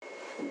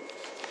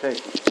Okay,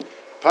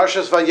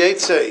 Parshas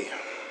Vayeitzei.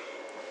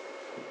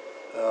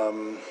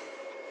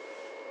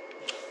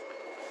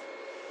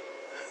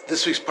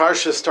 This week's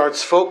parsha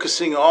starts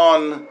focusing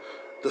on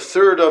the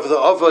third of the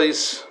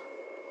Avos,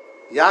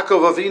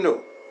 Yaakov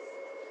Avinu,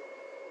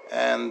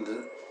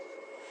 and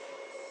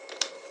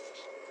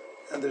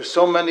there's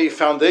so many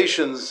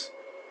foundations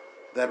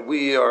that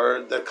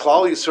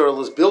Klal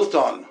Yisrael is built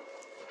on.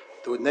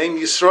 The name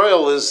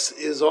Yisrael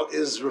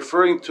is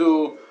referring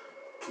to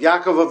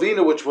Yaakov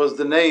Avinu, which was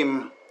the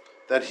name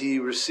that he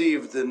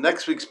received in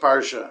next week's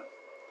parsha.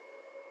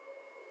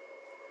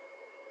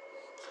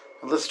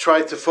 And let's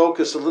try to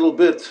focus a little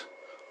bit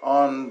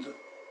on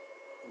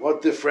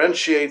what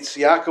differentiates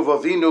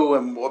Yaakov Avinu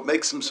and what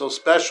makes him so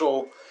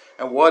special,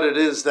 and what it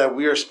is that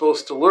we are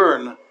supposed to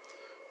learn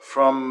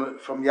from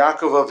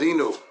Yaakov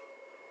Avinu.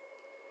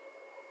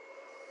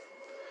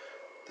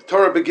 The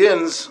Torah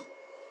begins,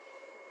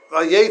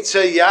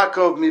 Vayeitzei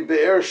Yaakov mi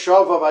be'er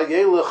shava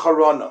vayelech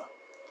harana.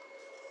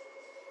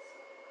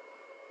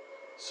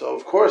 So,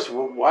 of course,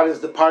 why does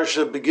the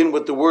parsha begin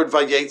with the word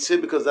Vayeitzei?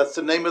 Because that's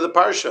the name of the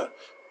parsha.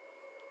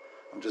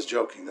 I'm just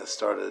joking. That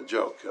started a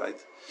joke, right?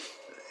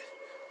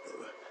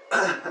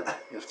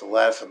 You have to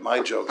laugh at my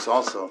jokes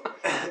also.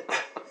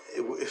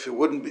 If it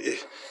wouldn't be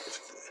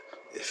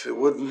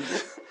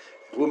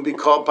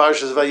called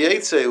Parshas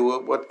Vayeitzei,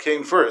 what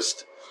came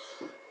first?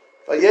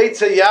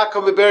 Vayeitzei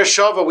Yaakov mi be'er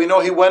shava. We know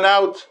he went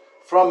out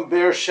from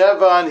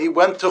Beersheva and he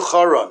went to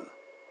Haran.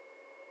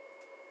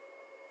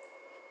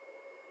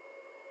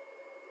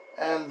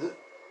 And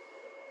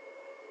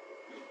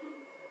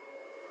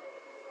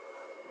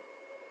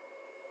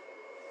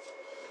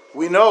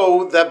we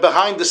know that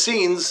behind the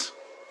scenes,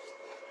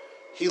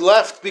 he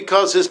left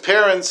because his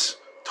parents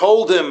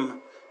told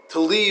him to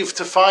leave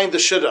to find the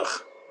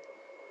shidduch.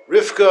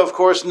 Rivka, of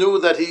course, knew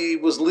that he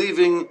was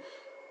leaving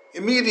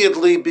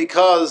immediately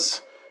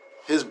because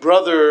his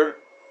brother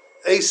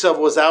Esav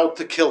was out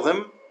to kill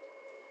him,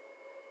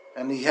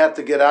 and he had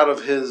to get out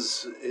of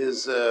his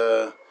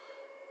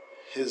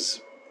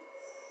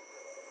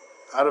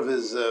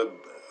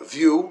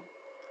view.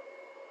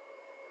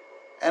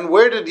 And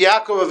where did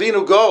Yaakov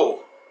Avinu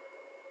go?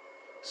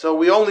 So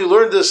we only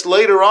learned this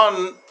later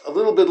on, a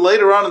little bit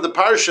later on in the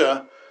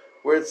parsha,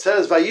 where it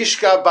says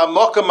Vayishka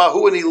b'mokam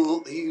hahu, and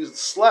he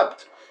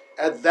slept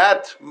at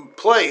that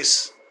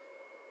place.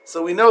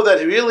 So we know that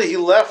he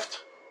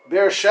left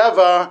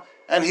Beersheva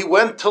and he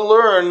went to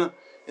learn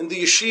in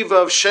the yeshiva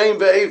of Shem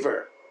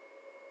ve'Ever.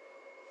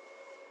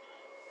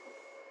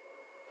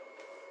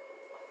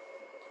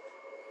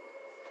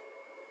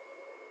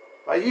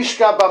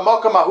 Vayishka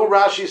b'mokam hahu,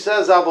 Rashi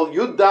says, Avol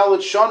Yud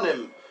Dalet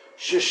Shonim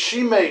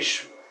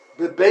Sheshimesh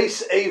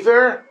bebeis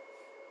Ever.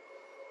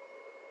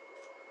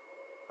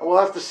 And we'll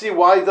have to see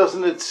why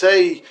doesn't it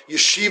say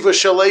Yeshiva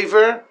Shel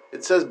Ever?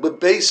 It says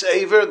bebeis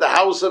Ever, the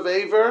house of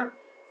Ever.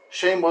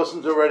 Shem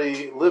wasn't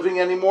already living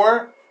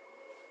anymore.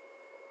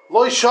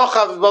 Loi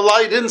shochav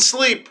balai, didn't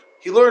sleep.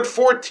 He learned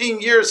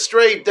 14 years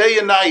straight, day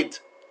and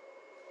night,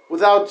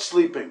 without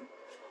sleeping.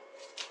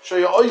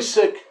 Shaya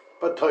oisik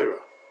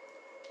b'Torah.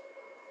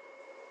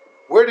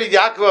 Where did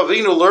Yaakov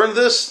Avinu learn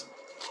this?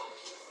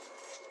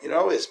 You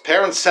know, his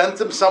parents sent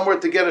him somewhere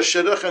to get a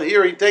shidduch, and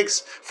here he takes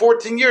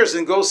 14 years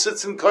and goes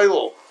sits in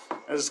kollel.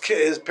 And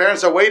his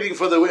parents are waiting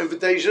for the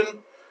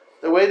invitation.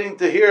 They're waiting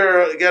to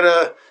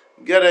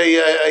get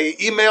a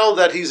email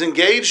that he's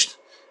engaged,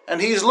 and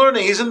he's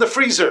learning. He's in the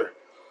freezer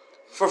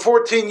for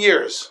 14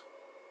 years.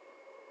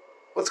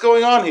 What's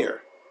going on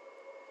here?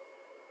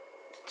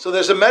 So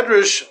there's a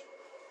medrash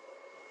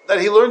that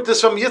he learned this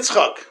from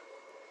Yitzchak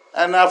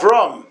and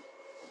Avram.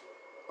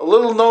 A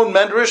little known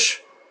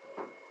medrash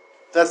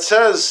that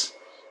says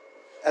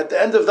at the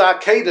end of the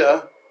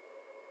Akedah,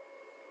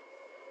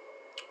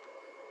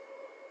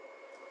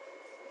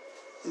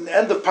 in the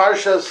end of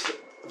Parshas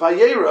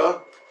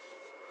Vayera,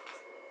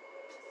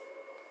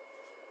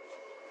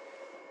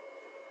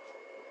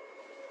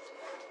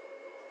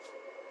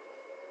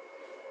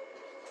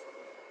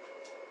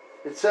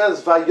 it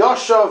says,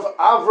 Vayoshav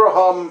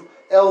Avraham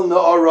el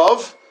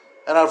Na'arav,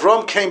 and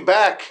Avram came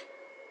back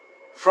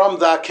from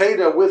the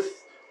Akedah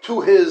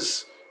to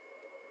his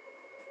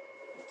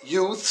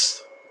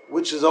youths,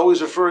 which is always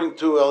referring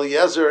to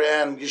Eliezer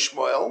and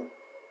Yishmael.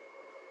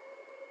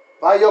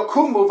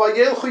 Vayakumu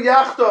vayelchu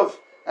yachtov,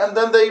 and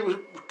then they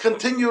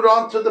continued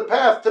on to the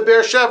path to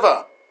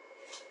Beersheva.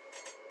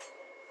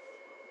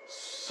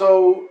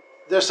 So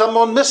there's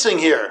someone missing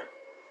here.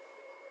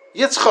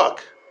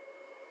 Yitzchak.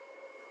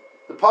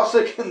 The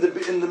pasuk in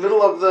the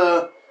middle of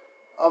the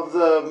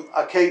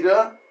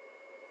Akedah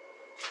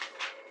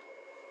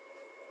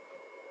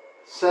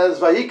says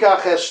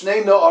Vayikach es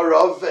shnei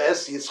na'arav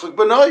ve'es Yitzchak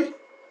b'noi.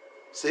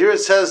 So here it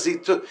says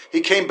he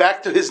came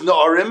back to his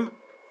na'arim.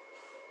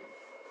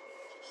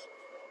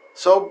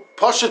 So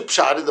Pashat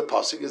Pshat in the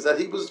pasuk is that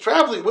he was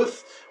traveling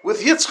with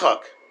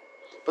Yitzchak.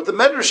 But the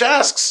Medrash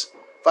asks,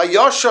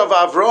 Vayoshav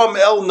Avram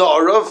el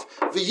na'arav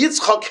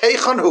ve'Yitzchak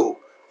heichanhu.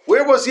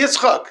 Where was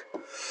Yitzchak?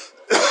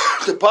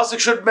 The pasuk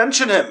should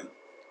mention him.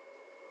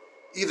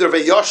 Either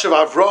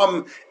Vayoshav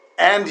Avram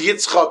and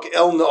Yitzchak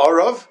el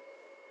na'arav,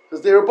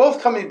 because they were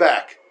both coming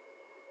back.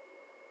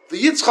 The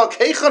Yitzchak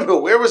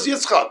Heichanu, where was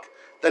Yitzchak?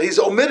 That he's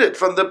omitted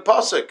from the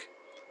pasuk.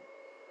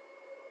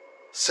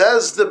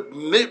 Says the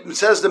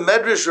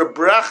Medrash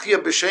Rabrachia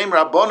b'Shem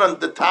Rabbanon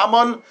the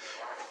Tamon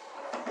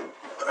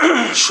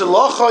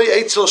Shalochai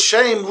Eitzel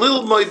Shem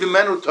Lilmoi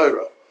b'Menu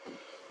Torah.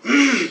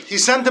 He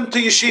sent him to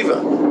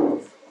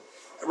yeshiva.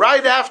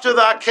 Right after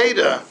the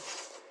Akedah,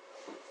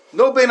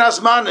 no ben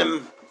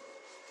Azmanim,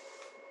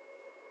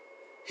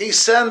 he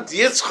sent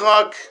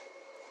Yitzchak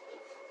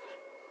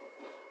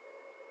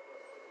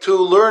to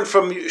learn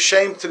from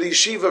Shem to the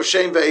yeshiva of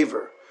Shem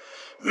V'Aver.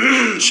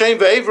 Shem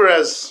V'Aver,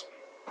 as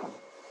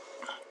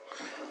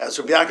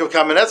Rabbi Yaakov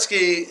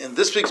Kamenetsky in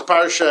this week's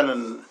parsha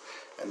and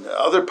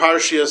other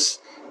parshias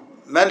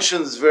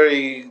mentions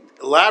very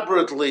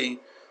elaborately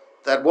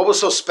that what was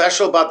so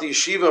special about the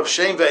yeshiva of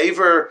Shem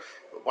V'Aver,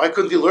 why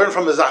couldn't he learn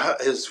from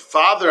his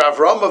father?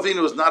 Avraham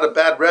Avinu was not a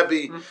bad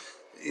Rebbe,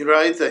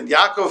 right? And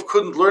Yaakov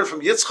couldn't learn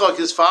from Yitzchak,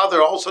 his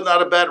father, also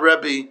not a bad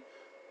Rebbe.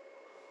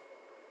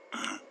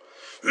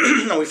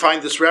 And we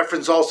find this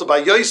reference also by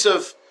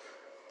Yosef,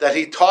 that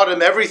he taught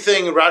him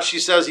everything. Rashi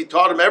says he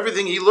taught him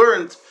everything he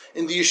learned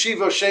in the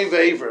yeshiva of Shem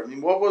V'Aver. I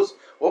mean, what was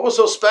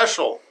so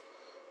special?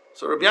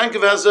 So Rabbi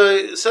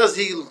Yankov says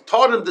he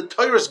taught him the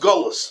Torah's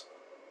Golus.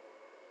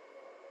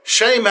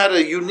 Shem had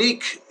a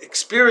unique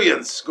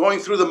experience going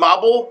through the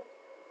Mabul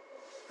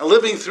and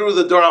living through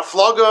the Dor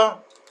HaFlaga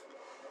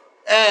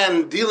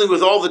and dealing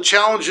with all the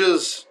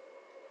challenges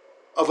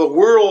of a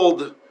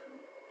world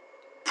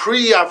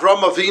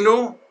pre-Avram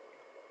Avinu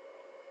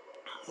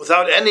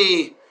without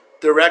any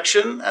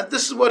direction, and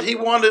this is what he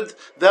wanted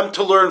them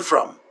to learn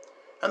from.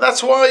 And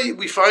that's why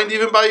we find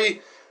even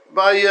by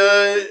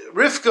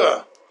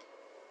Rivka,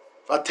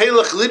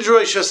 Vatelech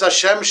Lidroish es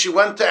Hashem, she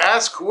went to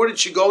ask. Where did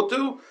she go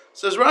to?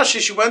 Says Rashi,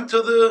 she went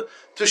to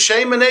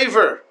Shem and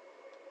Aver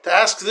to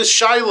ask this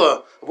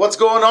Shaila, what's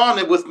going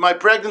on with my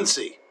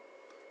pregnancy.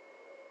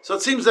 So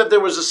it seems that there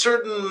was a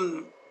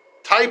certain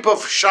type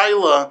of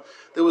Shaila,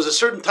 there was a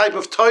certain type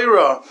of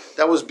Torah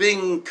that was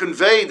being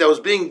conveyed, that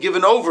was being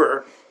given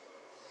over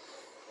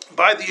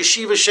by the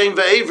yeshiva Shem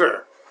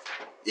V'Aver,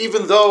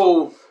 even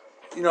though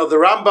the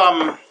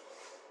Rambam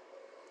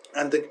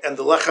and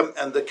the Lechem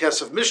and the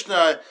Kesef Mishnah,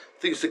 I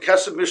think it's the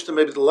Kesef Mishnah,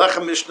 maybe the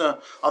Lechem Mishnah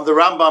on the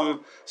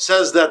Rambam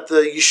says that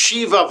the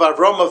yeshiva of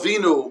Avram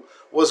Avinu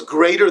was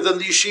greater than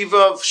the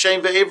yeshiva of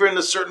Shem V'Aver in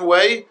a certain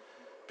way,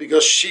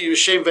 because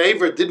Shem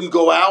V'Aver didn't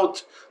go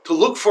out to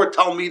look for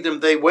Talmidim.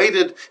 They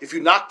waited. If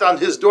you knocked on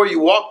his door, you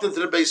walked into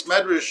the Beis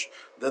Medrash,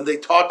 then they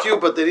taught you,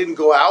 but they didn't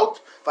go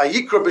out.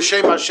 Vayikra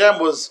b'Shem Hashem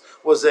was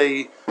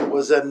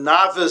a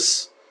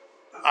novice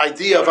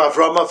idea of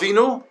Avram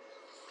Avinu,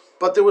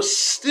 but there was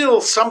still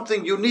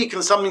something unique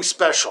and something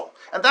special.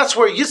 And that's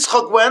where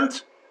Yitzchak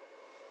went.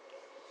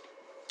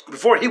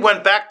 Before he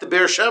went back to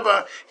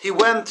Beersheba, he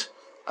went,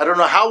 I don't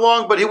know how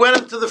long, but he went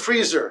into the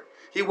freezer.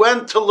 He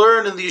went to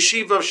learn in the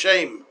yeshiva of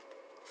Shem.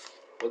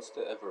 What's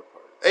the Aver part?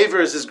 Aver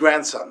is his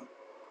grandson.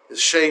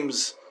 His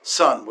Shem's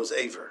son was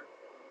Aver.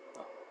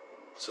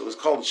 So it was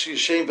called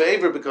Shem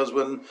V'Aver because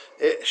when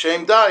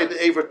Shem died,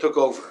 Aver took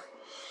over.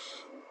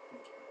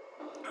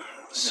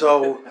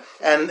 So,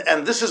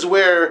 and this is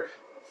where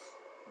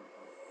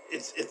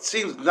it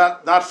seems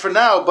not for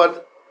now,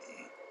 but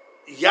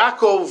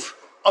Yaakov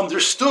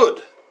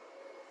understood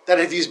that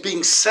if he's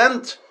being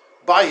sent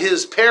by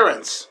his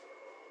parents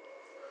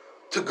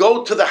to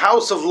go to the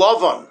house of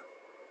Lavan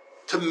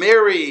to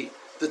marry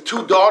the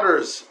two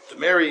daughters,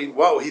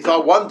 he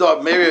thought one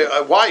daughter, marry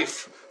a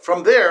wife.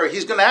 From there,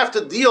 he's going to have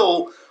to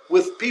deal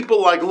with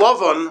people like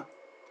Lavan.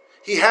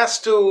 He has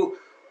to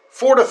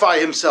fortify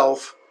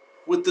himself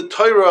with the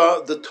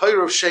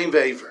Torah of Shem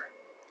V'Aver.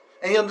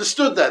 And he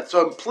understood that.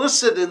 So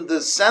implicit in the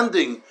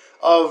sending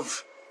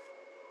of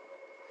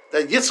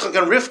that Yitzchak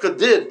and Rivka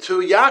did to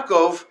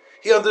Yaakov,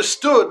 he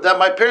understood that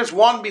my parents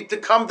want me to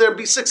come there and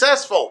be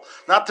successful,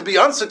 not to be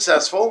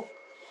unsuccessful.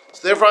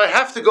 So therefore I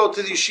have to go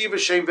to the yeshiva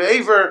Shem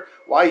V'Aver.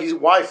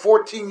 Why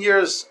 14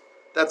 years?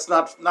 That's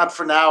not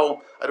for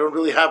now. I don't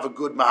really have a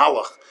good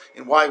mahalach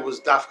in why it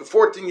was dafka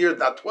 14 years,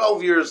 not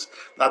 12 years,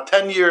 not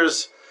 10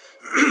 years.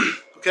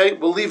 Okay,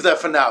 we'll leave that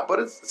for now. But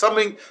it's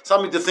something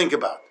to think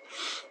about.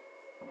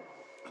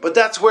 But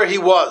that's where he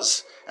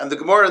was. And the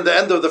Gemara in the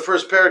end of the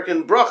first parak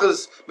in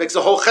Brachas makes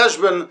a whole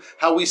cheshbon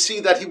how we see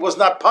that he was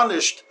not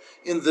punished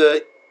in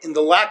the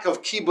lack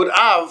of kibud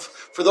av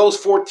for those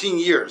 14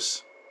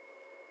 years.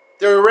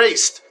 They're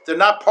erased. They're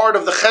not part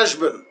of the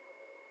cheshbon,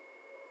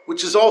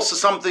 which is also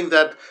something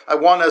that I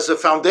want as a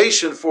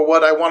foundation for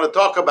what I want to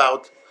talk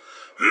about.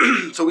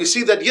 So we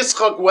see that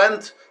Yitzchak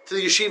went to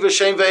the yeshiva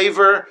Shem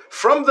V'Aver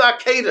from the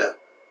Akedah.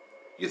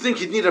 You think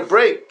he'd need a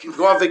break, he'd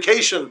go on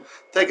vacation,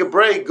 take a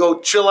break, go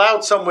chill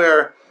out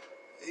somewhere.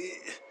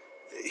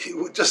 He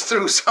just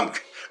through an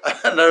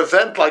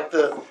event like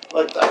the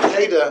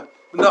Akedah.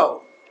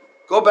 No,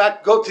 go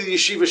to the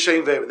yeshiva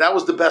Shem V'Aver. That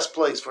was the best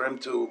place for him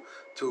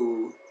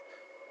to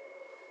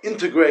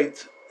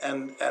integrate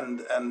and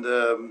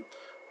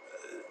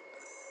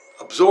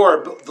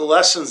absorb the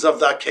lessons of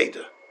the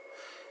Akedah.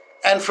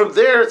 And from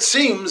there it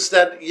seems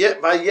that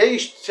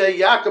Vayeitzei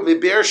Yaakov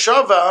miBe'er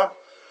Shava,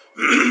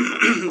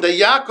 that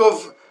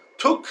Yaakov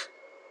took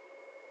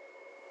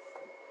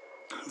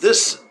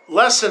this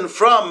lesson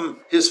from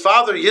his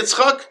father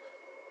Yitzchak,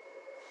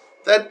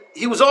 that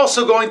he was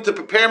also going to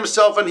prepare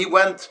himself, and he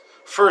went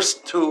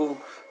first to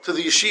the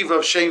yeshiva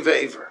of Shem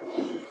Ve'ever.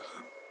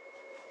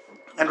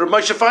 And Rav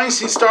Moshe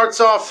Feinstein starts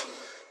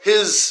off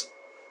his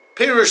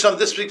pirush on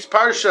this week's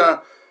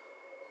parsha,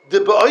 the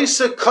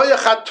Ba'oise Koyach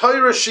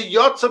HaTorah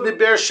Sheyotza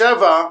miBe'er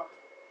Sheva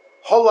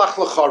Holach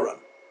L'Choron.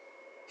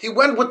 He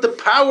went with the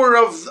power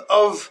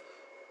of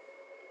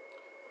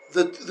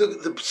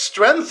the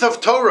strength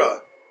of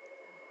Torah.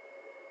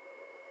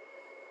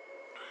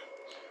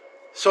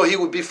 So he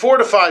would be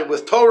fortified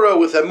with Torah,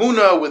 with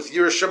Emunah, with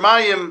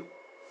Yerushalayim.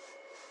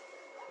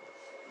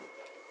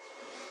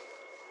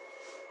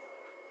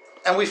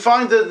 And we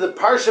find that the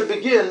parsha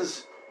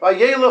begins,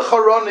 Vayelech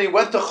Choron, he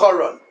went to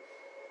Choron.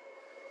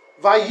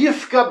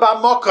 Vayifka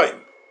ba'mokaim.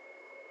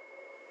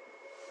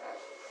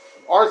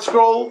 Art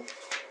Scroll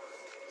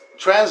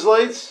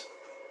translates,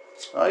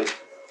 right?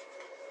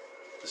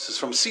 This is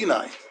from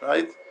Sinai,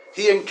 right?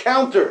 He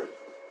encountered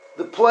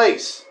the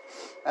place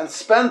and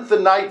spent the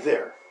night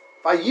there.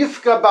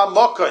 Vayifka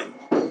ba'mokaim.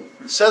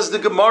 Says the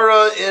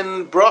Gemara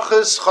in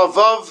Brachas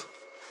Chavav,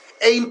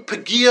 Ein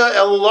Pegia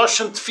el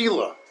Lashon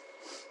Tefillah.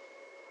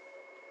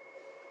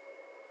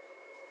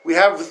 We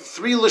have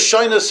three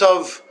lashonos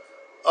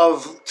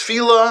of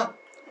tefillah,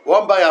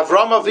 one by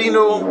Avram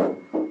Avinu,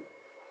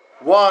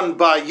 one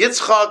by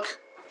Yitzchak,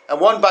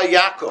 and one by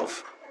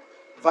Yaakov.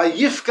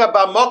 Vayifka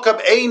ba'mokaim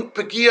ein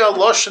pegia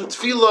loshen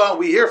tefillah.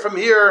 We hear from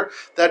here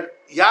that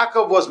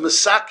Yaakov was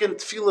mesaken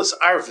tefillas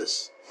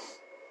arvis.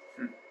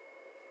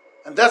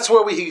 And that's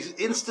where he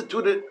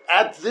instituted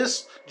at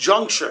this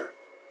juncture,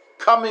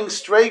 coming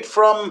straight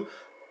from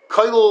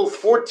Koilel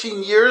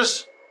 14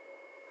 years,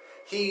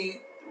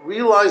 he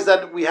realized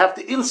that we have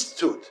to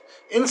institute.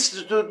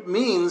 Institute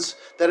means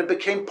that it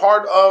became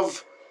part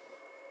of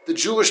the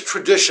Jewish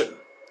tradition,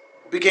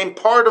 it became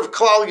part of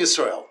Klal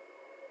Yisrael.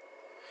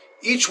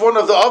 Each one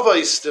of the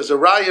Avos, there's a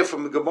raya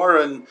from the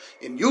Gemara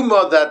in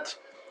Yuma that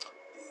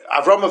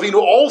Avram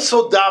Avinu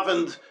also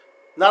davened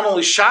not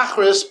only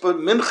Shachris, but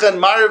Mincha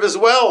and Mariv as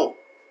well.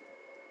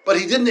 But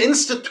he didn't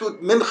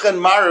institute Mincha and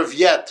Mariv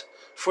yet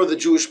for the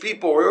Jewish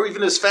people, or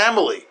even his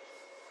family.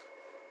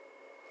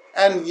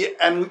 And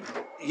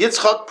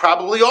Yitzchak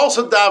probably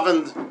also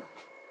davened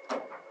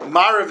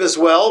Mariv as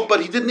well,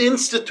 but he didn't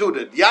institute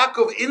it.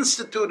 Yaakov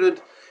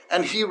instituted,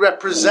 and he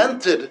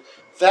represented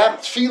that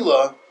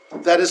tefillah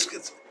that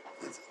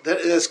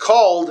is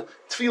called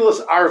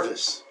Tefillas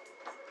Arvis.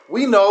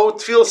 We know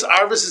Tefillas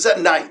Arvis is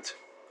at night.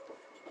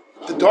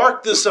 The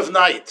darkness of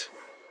night,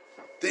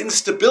 the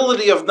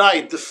instability of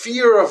night, the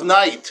fear of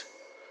night.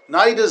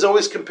 Night is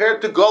always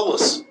compared to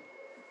Golus.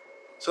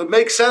 So it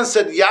makes sense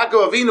that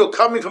Yaakov Avinu,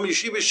 coming from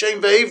Yeshiva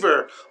Shem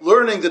Ve'ever,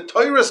 learning the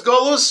Torah's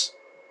Golus,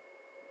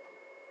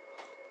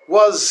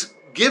 was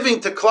giving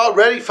to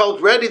Klal,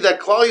 felt ready that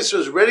Klal Yisrael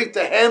is ready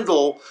to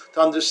handle,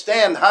 to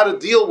understand how to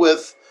deal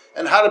with,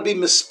 and how to be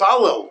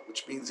mispalel,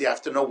 which means you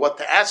have to know what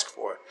to ask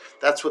for.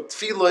 That's what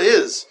tefillah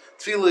is.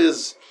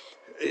 Tefillah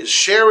is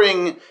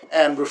sharing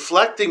and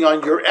reflecting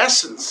on your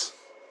essence,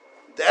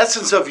 the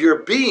essence of your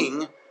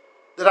being,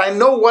 that I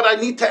know what I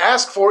need to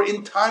ask for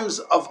in times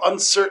of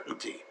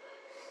uncertainty,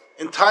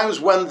 in times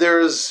when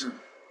there's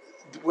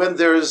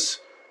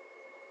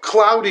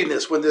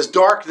cloudiness, when there's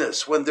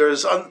darkness,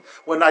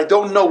 when I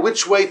don't know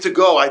which way to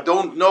go, I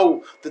don't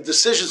know, the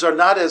decisions are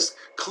not as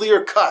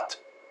clear cut.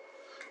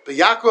 But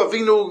Yaakov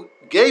Avinu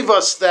gave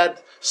us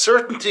that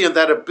certainty and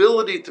that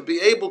ability to be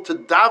able to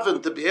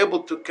daven, to be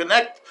able to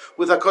connect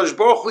with HaKadosh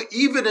Baruch Hu,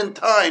 even in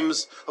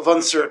times of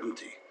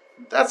uncertainty.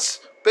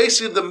 That's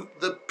basically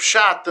the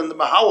pshat and the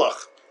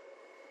mahalach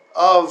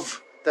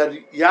of that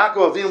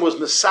Yaakov Avinu was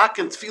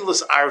mesaken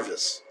tefillas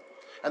arvis.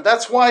 And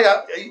that's why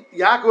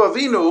Yaakov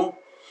Avinu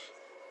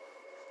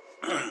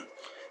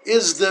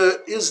is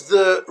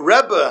the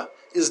Rebbe,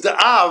 is the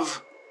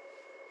Av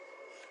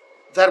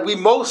that we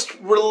most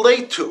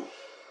relate to.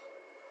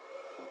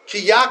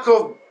 Ki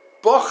Yaakov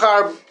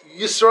Bochar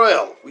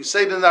Yisrael. We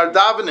say it in our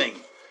davening,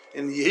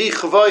 in Yehi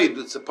Chavoid,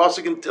 it's a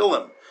pasuk in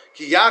Tilim.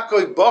 Ki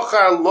Yaakov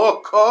Bochar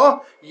Lo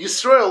Ko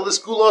Yisrael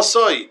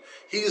Liskulasoi.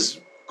 He's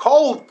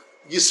called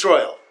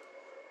Yisrael.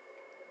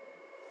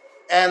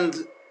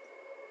 And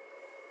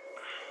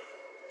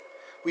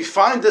we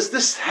find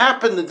this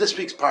happened in this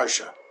week's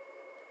parsha.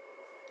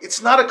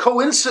 It's not a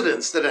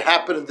coincidence that it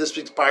happened in this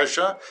week's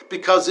parsha,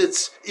 because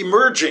it's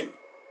emerging.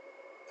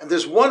 And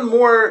there's one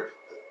more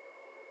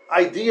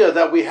idea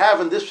that we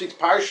have in this week's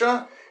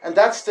parsha, and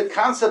that's the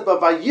concept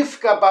of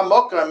Vayifka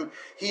ba'mokaim,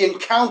 he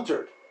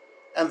encountered.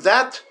 And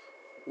that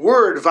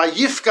word,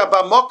 Vayifka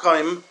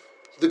ba'mokaim,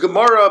 the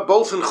Gemara,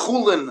 both in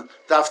Chulin,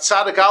 Daf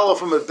Tzadik Aleph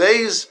from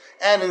Beis,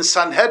 and in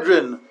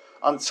Sanhedrin,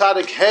 on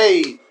Tzadik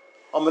Hey,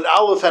 Amid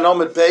Aleph and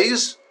Amid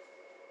Beis,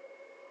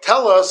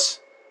 tell us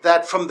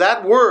that from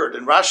that word,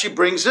 and Rashi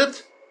brings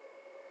it,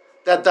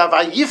 that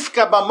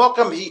Vayifka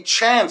ba'mokaim, he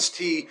chanced,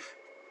 he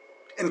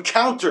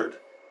encountered,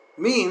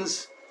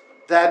 means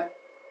that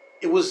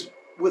it was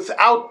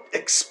without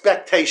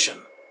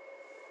expectation.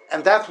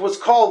 And that's what's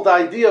called, the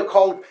idea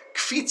called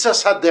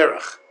kfitzas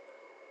haderech.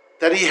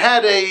 That he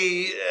had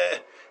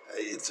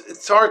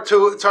it's hard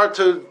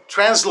to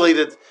translate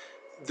it.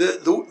 The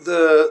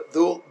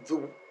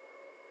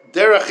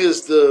derech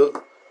is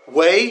the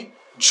way,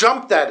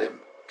 jumped at him.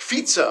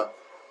 Kfitza,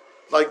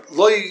 like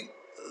loy,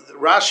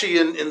 Rashi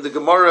in the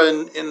Gemara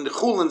in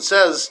Chulin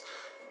says,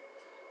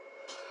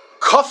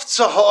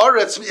 Kofza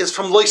haaretz is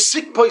from loy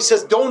sikpo. He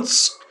says, don't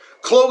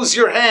close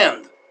your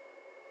hand.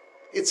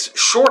 It's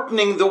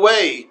shortening the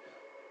way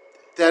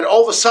that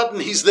all of a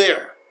sudden he's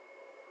there.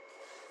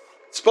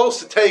 It's supposed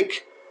to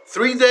take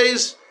 3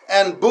 days,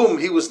 and boom,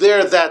 he was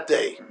there that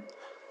day.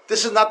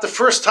 This is not the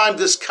first time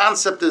this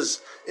concept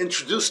is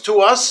introduced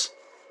to us.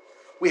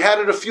 We had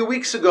it a few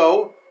weeks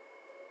ago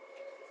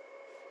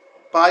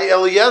by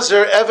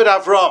Eliezer Eved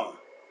Avram,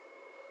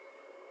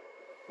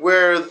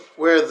 where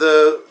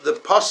the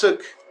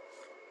pasuk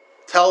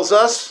tells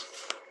us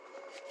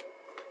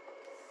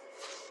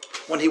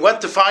when he went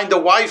to find a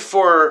wife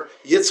for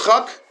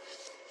Yitzchak,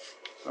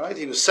 right?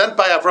 He was sent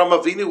by Avram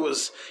Avinu.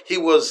 He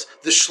was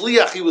the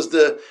shliach. He was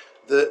the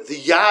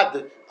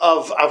yad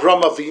of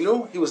Avram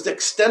Avinu. He was the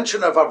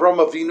extension of Avram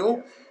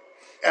Avinu.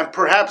 And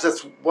perhaps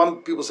that's one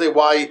people say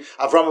why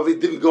Avram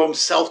Avinu didn't go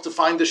himself to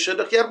find the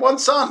shidduch. He had one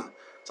son.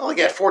 It's not like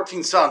he had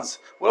 14 sons.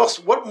 What else?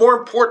 What more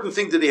important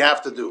thing did he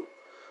have to do?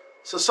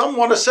 So some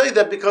want to say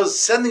that because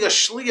sending a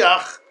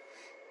shliach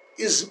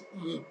is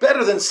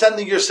better than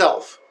sending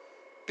yourself.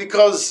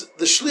 Because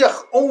the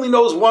shliach only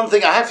knows one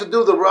thing. I have to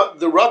do the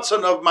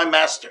ratzon of my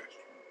master.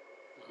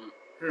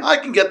 Mm-hmm. I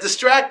can get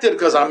distracted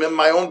because I'm in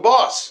my own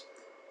boss.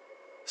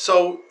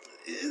 So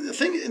the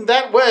thing in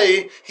that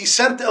way, he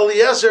sent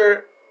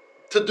Eliezer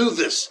to do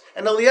this.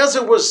 And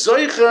Eliezer was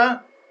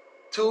zoicha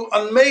to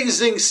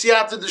amazing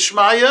siyata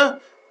d'shmaya.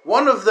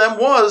 One of them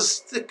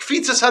was the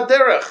kfitzas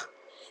haderech.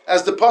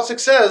 As the pasuk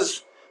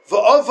says,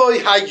 va'avoy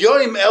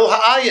hayoim el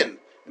ha'ayin.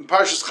 In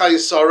Parshas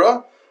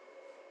Chayesara,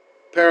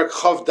 Perek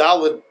Chav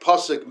Daled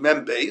pasuk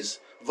Mem Beis,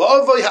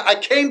 va'avoy I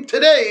came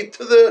today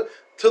to the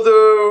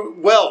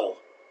well.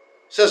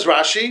 Says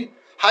Rashi,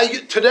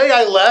 today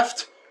I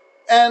left,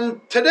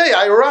 and today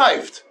I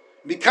arrived.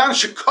 Mikan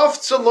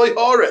shekofza loy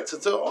haaretz.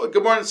 It's a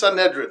Gemara in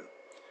Sanhedrin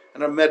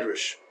and a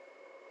Medrash.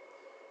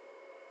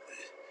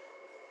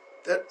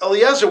 That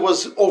Eliezer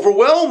was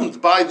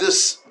overwhelmed by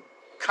this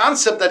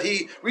concept that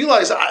he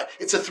realized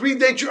it's a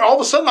 3-day journey. All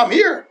of a sudden, I'm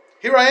here.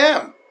 Here I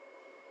am.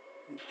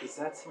 Does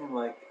that seem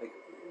like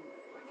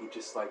he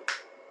just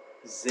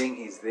zing?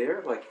 He's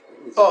there. Let's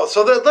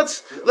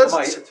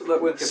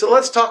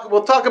talk.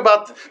 We'll talk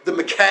about the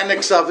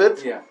mechanics of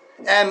it. Yeah.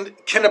 And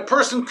can a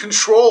person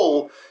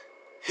control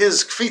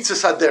his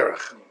kfitzas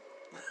haderech?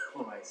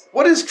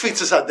 What is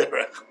kfitzas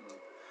haderech?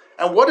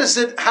 And what is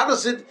it? How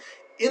does it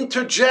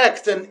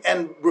interject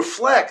and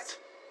reflect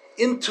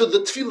into the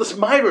tefillas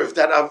ma'ariv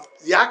that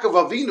Yaakov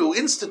Avinu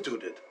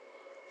instituted?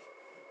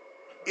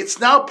 It's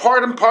now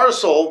part and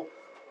parcel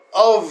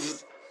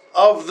of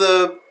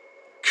the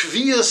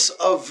kviyas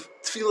of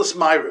tefillas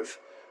ma'ariv,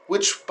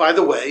 which, by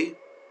the way,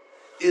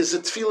 is a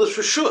tefillas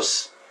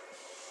reshus.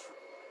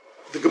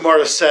 The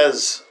Gemara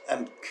says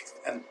and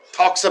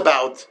talks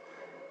about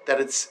that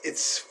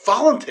it's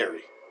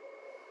voluntary.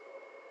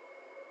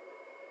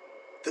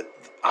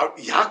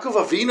 Yaakov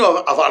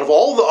Avinu, out of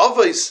all the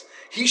avos,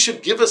 he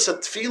should give us a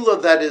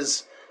tefillah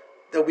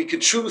that we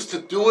could choose to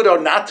do it or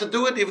not to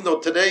do it, even though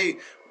today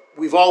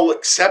we've all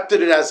accepted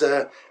it as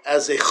a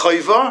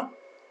chayva.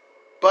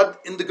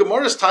 But in the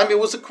Gemara's time, it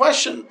was a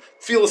question: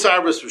 tefillas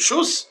arbes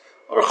reshus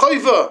or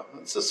chayva.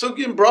 It's a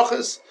sugi in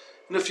brachas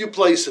in a few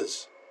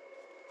places.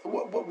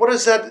 What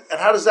is that, and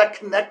how does that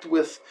connect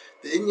with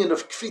the inyan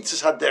of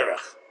kfitzas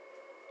haderech?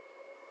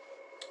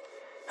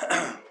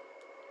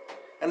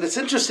 And it's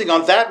interesting,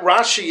 on that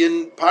Rashi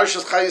in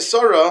Parshas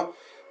Chayesara,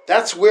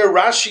 that's where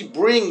Rashi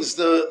brings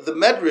the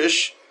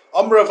Medrash,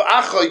 Amrav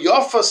Acha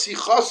Yafa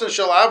Sichasan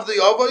Shel Avdei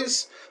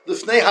Avos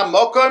Lifnei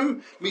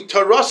Hamokim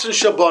Mitarasan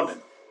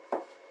Shabonim.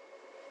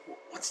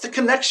 What's the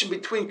connection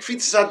between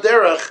Kfitzas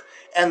Haderech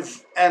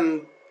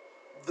and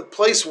the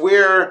place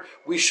where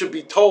we should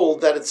be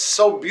told that it's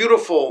so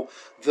beautiful,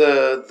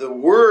 the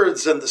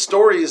words and the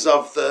stories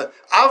of the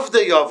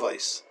Avdei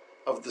Avos,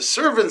 of the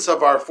servants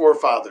of our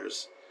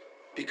forefathers?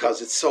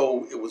 Because it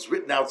was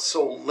written out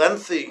so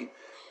lengthy.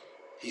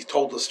 He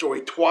told the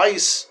story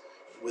twice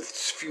with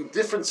few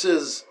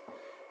differences,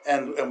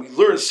 and we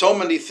learn so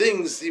many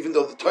things, even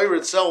though the Torah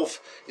itself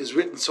is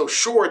written so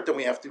short, and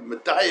we have to be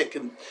medayik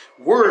in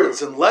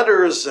words and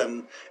letters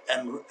and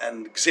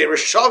gzera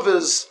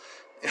shavas,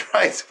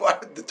 right?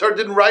 The Torah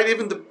didn't write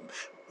even the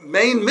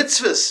main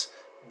mitzvahs,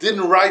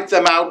 didn't write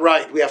them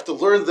outright. We have to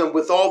learn them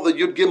with all the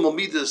Yud Gimel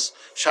Midas,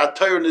 Shat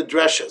Torah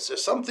Nidreshes.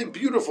 There's something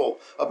beautiful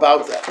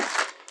about that.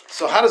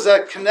 So how does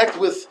that connect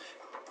with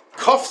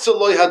Kofza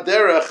Loy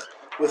Haderech,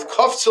 with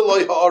Kofza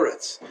Loy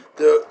Haaretz?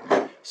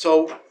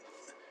 So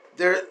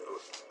there,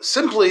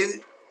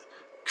 simply,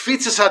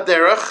 Kfitzas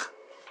Haderech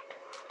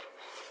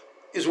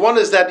is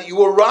that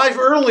you arrive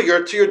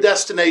earlier to your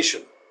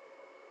destination.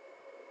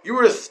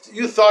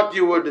 You thought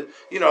you would,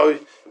 you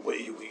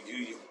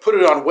put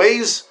it on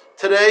Waze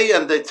today,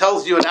 and it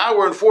tells you an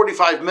hour and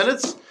 45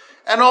 minutes,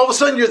 and all of a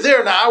sudden you're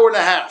there in an hour and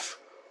a half.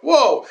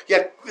 Whoa!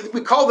 Yet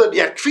we call it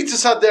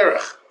kfitzas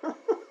haderech,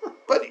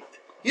 but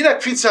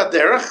kfitzas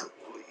haderech.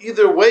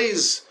 Either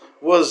Waze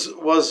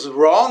was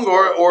wrong,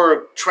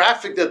 or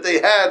traffic that they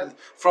had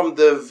from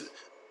the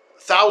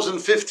 1,000,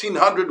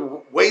 1,500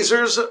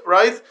 Wazers,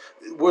 right?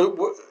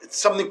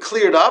 Something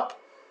cleared up.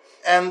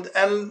 And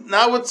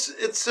now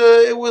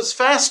it was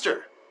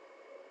faster,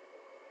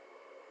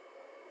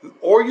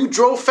 or you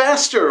drove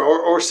faster,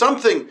 or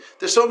something.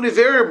 There's so many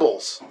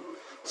variables.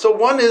 So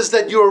one is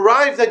that you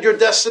arrived at your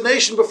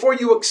destination before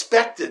you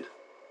expected.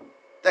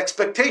 The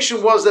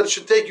expectation was that it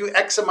should take you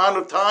X amount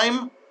of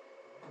time,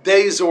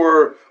 days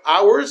or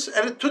hours,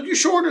 and it took you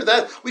shorter.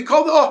 That we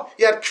call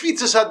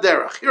kfitzas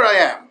haderech. Here I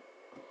am.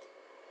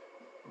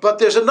 But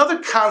there's another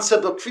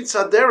concept of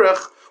kfitzas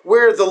haderech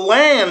where the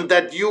land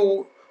that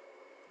you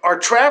are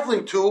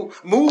traveling to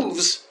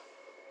moves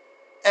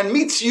and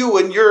meets you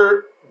in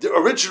the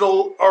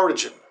original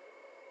origin.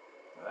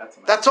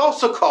 That's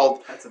also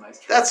called. That's a nice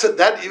trick.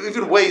 That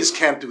even Waze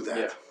can't do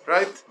that,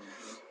 right?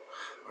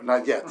 Mm-hmm. Or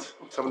not yet.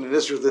 Someone in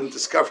Israel didn't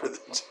discover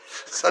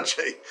such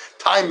a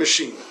time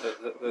machine.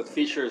 The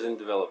feature is in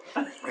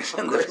development.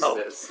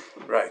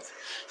 Right.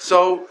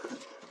 So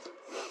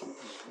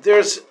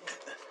there's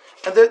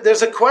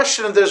a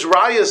question, and there's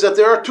rayas that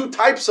there are two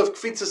types of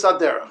kfitzas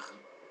haderech.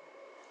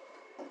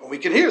 We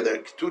can hear there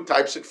are two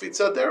types of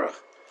kfitzas haderech.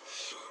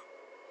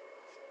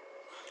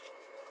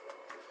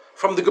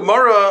 From the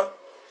Gemara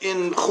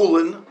in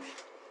Chulin,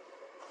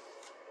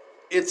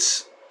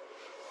 it's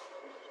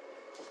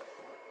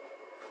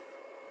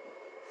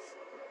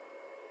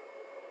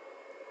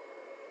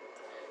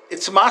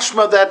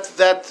mashma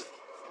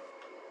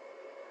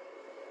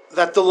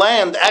that the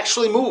land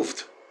actually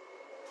moved.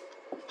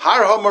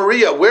 Har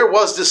HaMoriah, where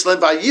was this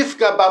land?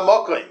 Vayifga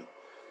b'mokim.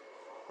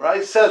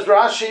 Right? Says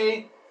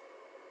Rashi,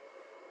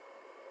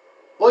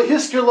 Lo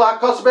hiskir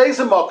la'akos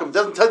be'ezeh mokim.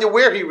 Doesn't tell you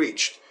where he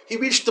reached. He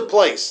reached the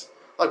place.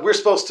 Like we're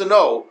supposed to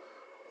know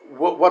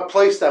what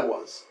place that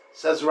was.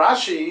 Says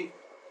Rashi,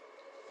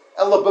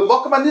 Ela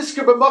b'mokim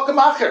aniskir b'mokim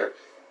acher.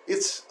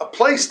 It's a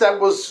place that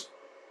was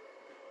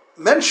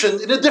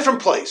mentioned in a different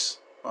place.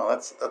 Well,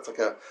 that's like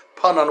a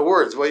pun on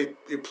words. Well,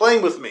 you're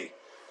playing with me.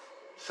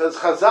 Says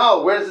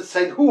Chazal, where does it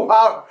say,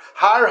 Har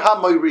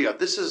HaMoriah?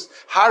 This is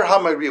Har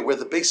HaMoriah, where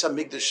the Beis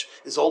HaMikdash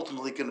is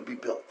ultimately going to be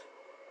built.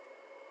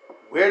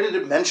 Where did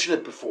it mention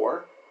it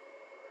before?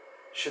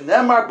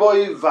 Shenemar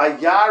boy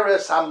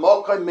vayares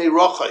hamokai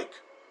merochaik.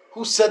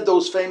 Who said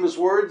those famous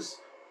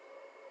words?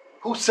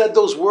 Who said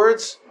those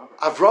words?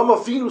 Avram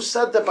Avinu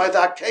said that by the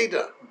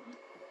Akedah.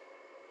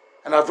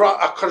 And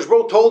HaKadosh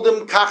Baruch told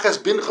him, Kaches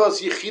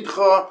binchas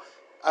yichidcha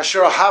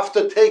asher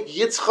ahavta, take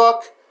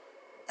Yitzchak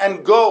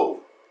and go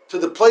to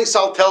the place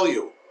I'll tell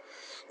you.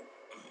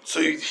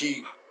 So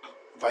he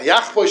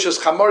Vayachbosh as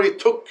Chamori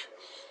took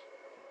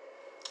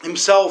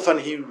himself and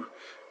he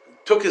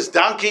took his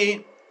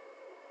donkey,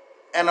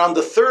 and on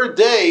the third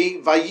day,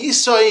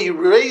 Vayeitzei, he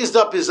raised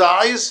up his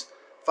eyes,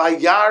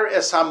 Vayar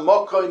es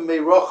hamokai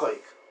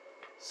merochaik.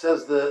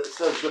 Says the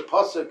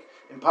pasuk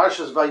in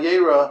Parshas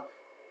Vayera,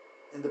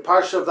 in the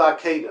parsha of the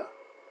Akedah.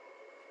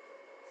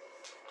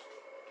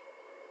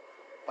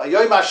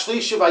 Vayoyim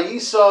hashlishi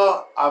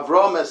vayisa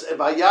Avram es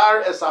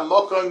vayar es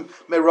hamokim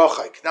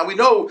merochaik. Now we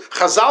know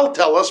Chazal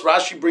tell us,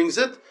 Rashi brings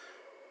it,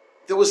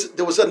 there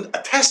was a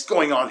test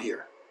going on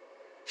here.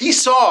 He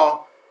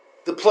saw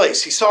the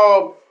place. He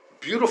saw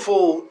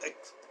beautiful,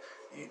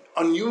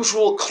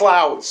 unusual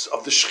clouds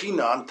of the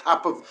Shechina on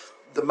top of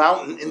the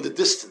mountain in the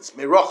distance,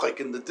 merochaik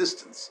in the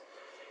distance.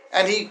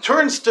 And he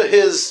turns to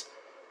his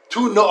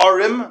two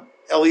Na'arim,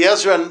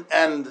 Eliezer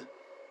and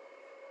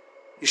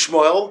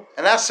Ishmael,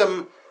 and asks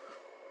him,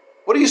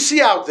 what do you see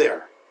out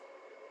there?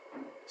 He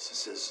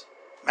says,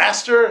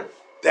 Master,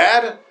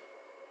 Dad,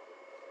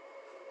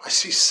 I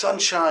see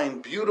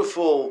sunshine,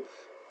 beautiful,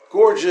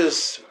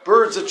 gorgeous,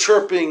 birds are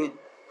chirping.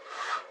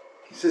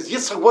 He says,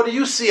 Yitzchak, what do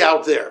you see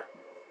out there?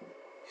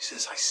 He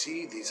says, I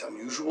see these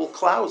unusual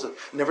clouds. I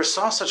never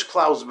saw such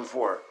clouds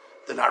before.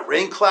 They're not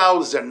rain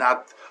clouds, they're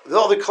not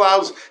all the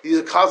clouds. These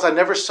are clouds I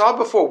never saw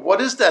before.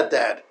 What is that,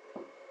 Dad?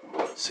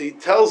 So he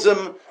tells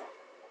him,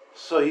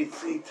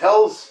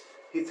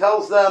 he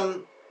tells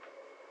them,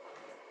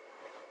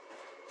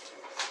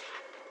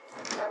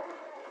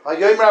 we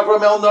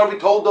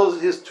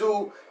told his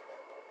two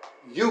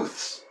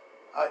youths,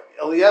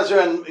 Eliezer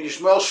and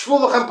Yishmael,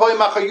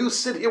 you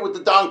sit here with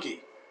the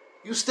donkey.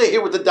 You stay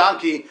here with the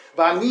donkey.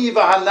 V'ani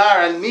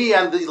v'hanar, and me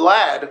and the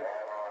lad.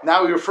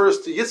 Now he refers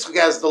to Yitzchak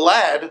as the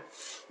lad.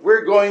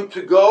 We're going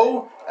to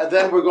go, and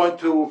then we're going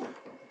to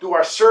do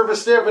our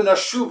service there. We're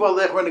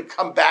going to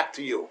come back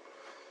to you.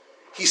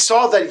 He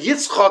saw that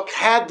Yitzchak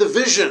had the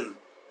vision,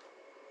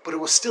 but it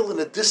was still in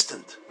a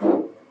distance.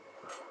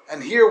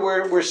 And here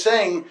we're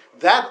saying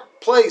that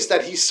place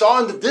that he saw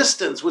in the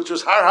distance, which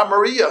was Har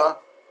HaMoriah,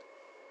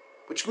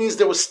 which means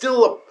there was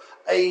still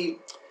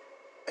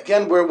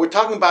again, we're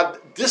talking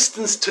about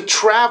distance to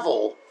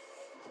travel.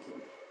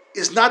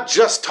 is not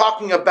just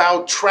talking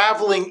about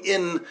traveling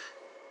in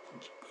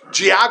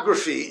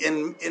geography,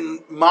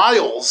 in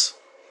miles.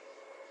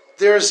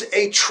 There's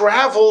a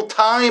travel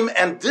time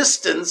and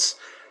distance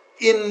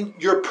in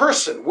your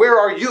person. Where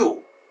are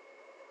you?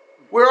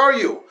 Where are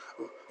you?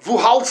 Wo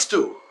haltst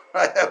du?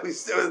 We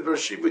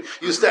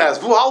used to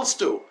ask, Wo haltst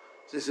du?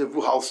 They said,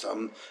 Wo haltst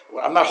du?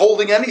 I'm not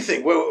holding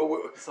anything.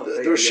 The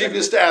Rashiv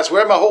used to ask,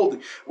 where am I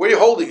holding? Where are you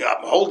holding?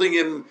 I'm holding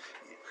him.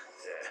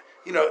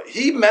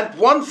 He meant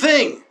one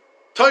thing.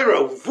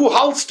 Torah, Wo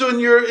haltst du in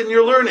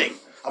your learning?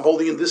 I'm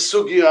holding in this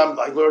sugya,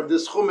 I learned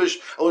this chumash,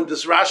 I learned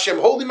this Rashi, I'm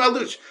holding my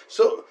luch.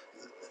 So,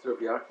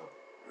 Rabbi Yaakov?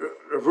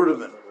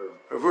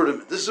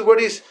 Rav this is what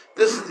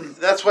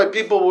that's why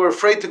people were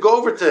afraid to go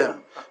over to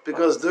him.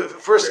 Because the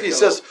first he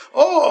says,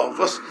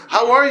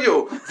 how are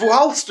you? Wo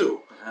haltst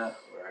du?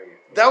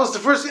 That was the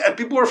first thing, and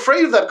people were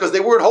afraid of that because they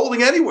weren't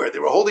holding anywhere. They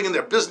were holding in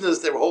their business,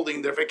 they were holding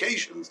in their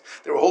vacations,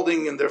 they were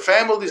holding in their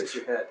families.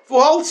 Wo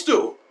haltst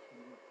du?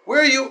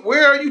 Where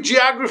are you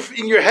geography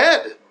in your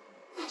head?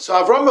 So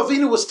Avram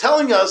Avinu was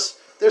telling us,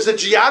 there's a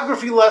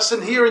geography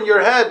lesson here in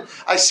your head.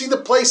 I see the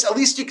place, at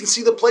least you can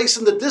see the place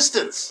in the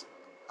distance.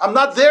 I'm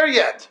not there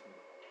yet.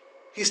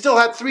 He still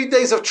had 3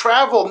 days of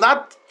travel,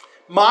 not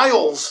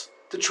miles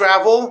to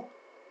travel,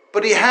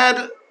 but he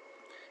had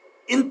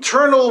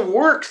internal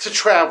work to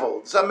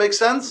travel. Does that make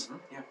sense?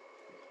 Mm-hmm.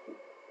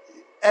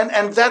 Yeah.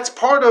 And that's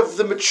part of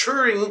the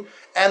maturing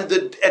and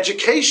the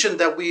education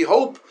that we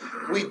hope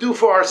we do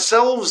for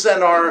ourselves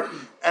and our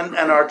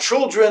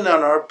children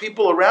and our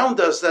people around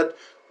us, that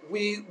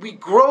we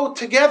grow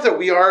together.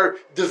 We are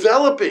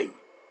developing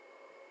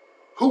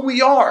who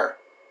we are.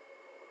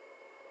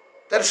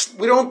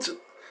 We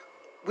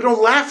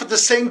don't laugh at the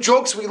same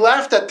jokes we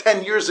laughed at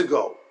 10 years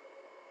ago.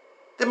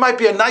 There might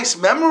be a nice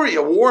memory,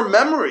 a warm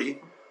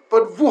memory,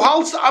 but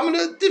I'm in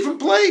a different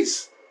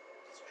place.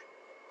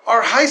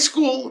 Our high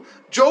school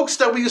jokes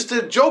that we used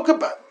to joke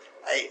about.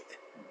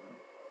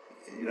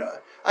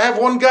 I have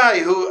one guy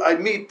who I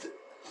meet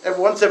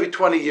once every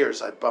 20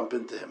 years. I bump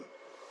into him.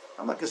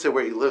 I'm not going to say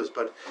where he lives,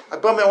 but I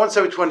bump into him once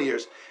every 20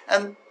 years.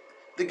 And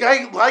the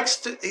guy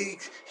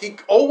he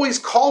always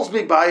calls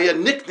me by a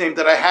nickname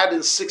that I had in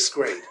 6th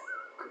grade.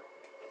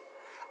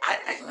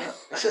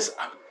 He says,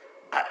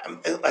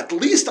 at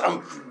least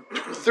I'm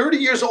 30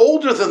 years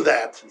older than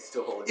that.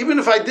 Even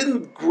if I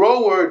didn't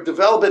grow or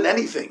develop in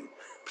anything,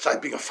 besides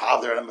being a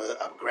father, I'm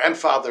a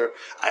grandfather,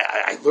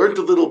 I learned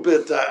a little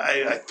bit,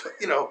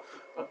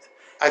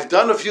 I've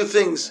done a few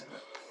things.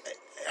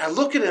 I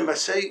look at him, I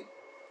say,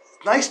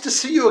 nice to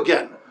see you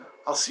again.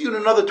 I'll see you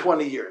in another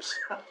 20 years.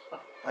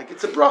 Like,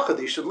 it's a bracha that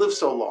he should live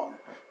so long,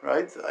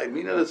 right? I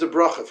mean it as a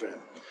bracha for him.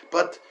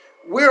 But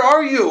where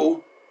are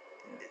you?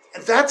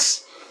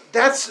 That's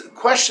a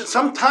question.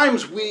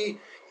 Sometimes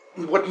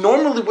what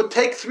normally would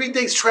take 3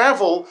 days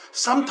travel,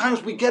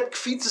 sometimes we get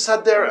kfitzas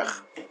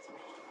haderech.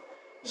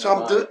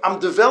 So I'm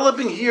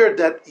developing here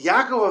that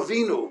Yaakov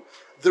Avinu,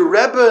 the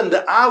Rebbe and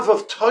the Av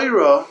of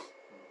Torah,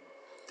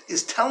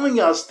 is telling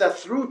us that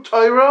through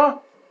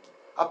Torah,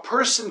 a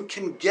person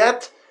can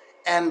get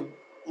and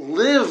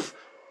live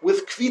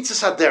with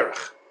kvitzas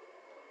haderech.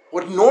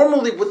 What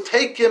normally would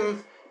take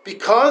him,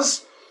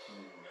 because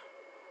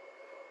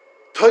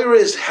Torah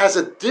has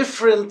a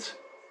different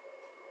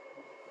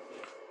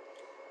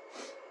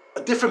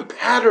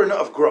pattern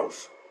of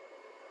growth.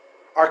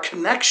 Our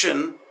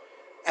connection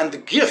and the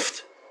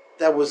gift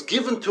that was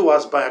given to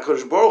us by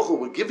HaKadosh Baruch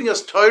Hu, giving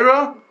us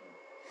Torah,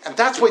 and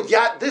that's what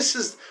this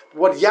is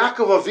what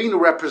Yaakov Avinu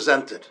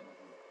represented.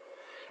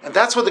 And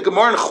that's what the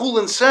Gemara in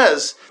Chulin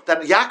says,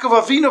 that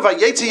Yaakov Avinu,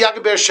 Vayeitzei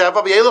Yaakov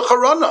Be'ersheva, Vayelech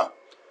Harana.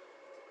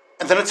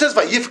 And then it says,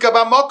 Vayifka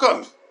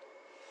Ba'makom.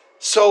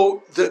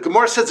 So the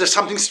Gemara says there's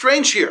something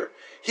strange here.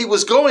 He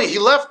left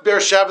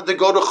Be'ersheva to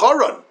go to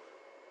Haran.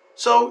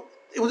 So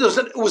it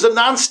was a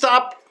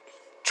non-stop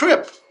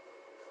trip.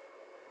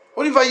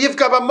 What do you mean,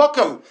 Vayifka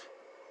Ba'makom?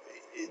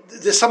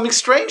 There's something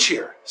strange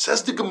here.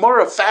 Says the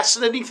Gemara, a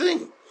fascinating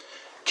thing.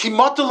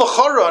 Kimata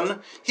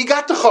l'Charan, he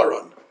got to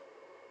Haran.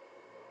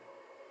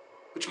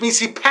 Which means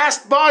he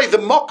passed by the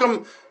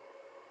Mokum.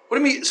 What do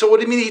you mean? So what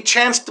do you mean he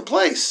chanced the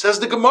place? Says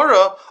the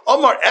Gemara,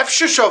 Omar,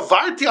 Efshe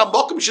shavarti al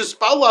Mokum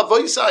shespal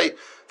Vayeitzei,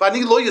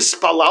 v'ani lo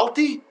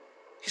yispalalti.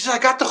 He says, I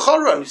got to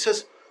Haran. He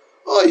says,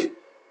 Oy,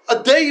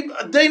 a day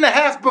and a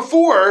half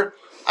before,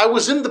 I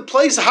was in the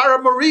place Hara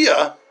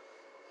Maria,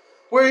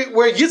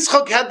 where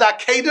Yitzchak had the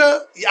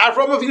Akedah,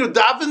 Avram Avinu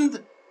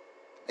davened,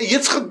 and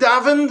Yitzchak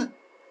davened,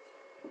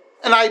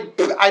 and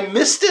I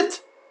missed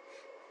it.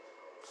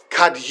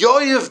 Kad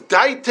yoyev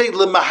daite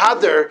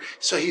lemahader.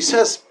 So he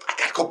says, I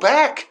gotta go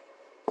back.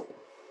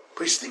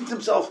 But he's thinking to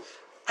himself,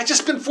 I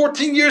just spent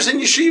 14 years in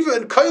yeshiva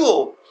in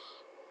Koilel.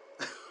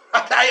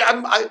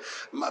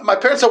 My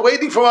parents are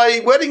waiting for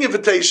my wedding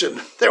invitation.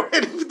 They're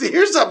waiting to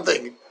hear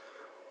something.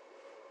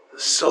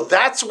 So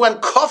that's when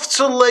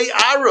koftzulei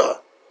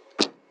ara.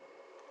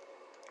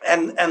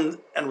 And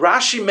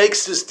Rashi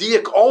makes this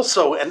diak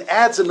also and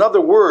adds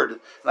another word.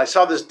 And I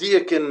saw this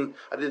diak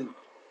I didn't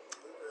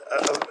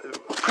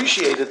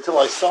appreciate it till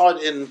I saw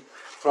it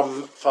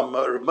from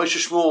Moshe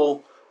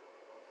Shmuel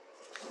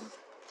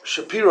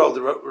Shapiro,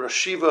 the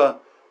Rosh Yeshiva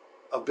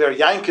of Ber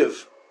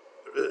Yankov,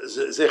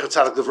 Zecher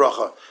Tzadik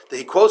Livracha, that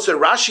he quotes that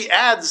Rashi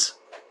adds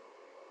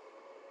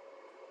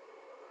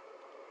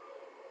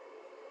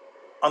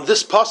on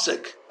this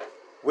pasuk,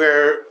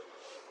 where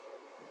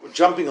we're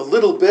jumping a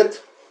little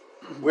bit,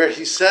 where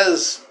he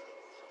says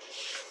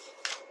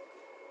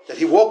that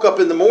he woke up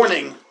in the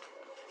morning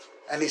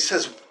and he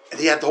says, and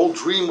he had the whole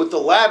dream with the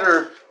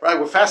ladder, right?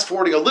 We're fast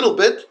forwarding a little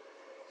bit,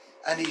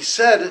 and he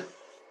said,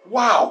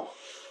 wow,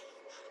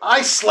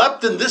 I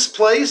slept in this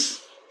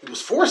place. He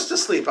was forced to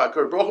sleep.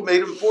 HaKadosh Baruch Hu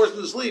made him forced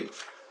to sleep.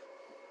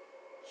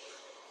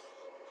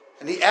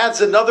 And he adds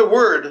another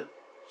word.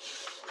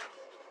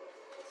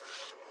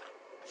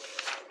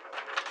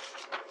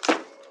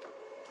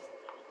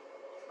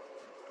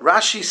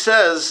 Rashi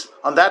says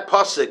on that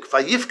pasuk,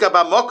 "Vayifka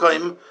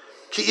b'mokim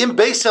ki im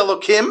beis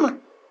Elokim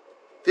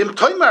v'im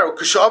toimaru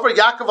k'shavar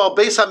Yaakov al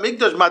beis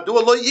Hamikdash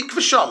madua lo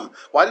yikvasham."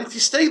 Why didn't he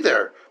stay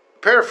there?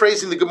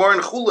 Paraphrasing the Gemara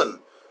in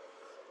Chulin.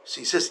 So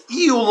he says,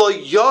 "Iu lo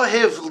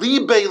yohev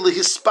libei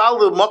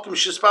lehispalu mokim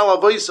shispal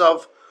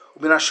avoisav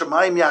u'min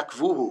hashamayim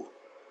yakvuhu."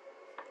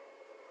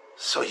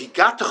 So he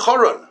got to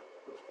Choron.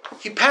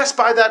 He passed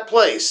by that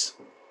place.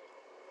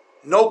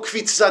 No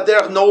kvitz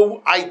zaderach,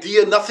 no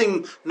idea,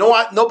 nothing,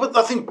 but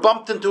nothing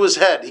bumped into his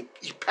head.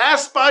 He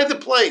passed by the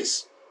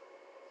place.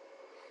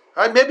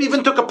 Right? Maybe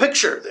even took a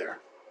picture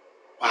there.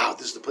 Wow,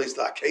 this is the place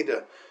the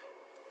Akedah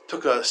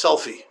took a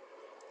selfie.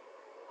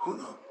 Who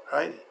knows,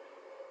 right?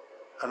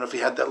 I don't know if he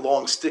had that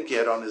long stick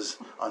yet on his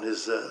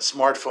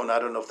smartphone. I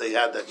don't know if they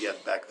had that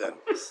yet back then.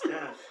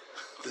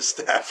 The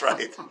staff,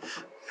 right?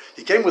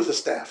 He came with the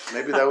staff.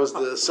 Maybe that was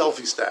the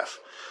selfie staff.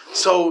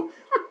 So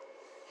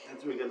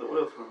That's where we get the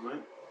oil from,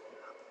 right?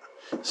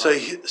 So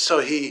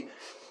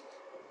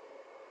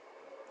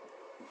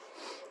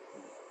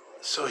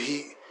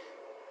he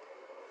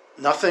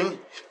nothing,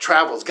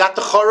 travels. Got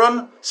to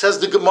Choron, says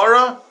the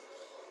Gemara.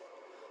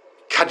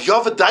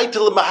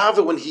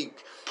 When he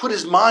put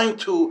his mind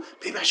to,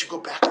 maybe I should go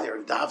back there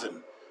and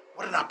daven.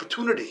 What an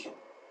opportunity.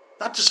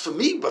 Not just for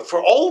me, but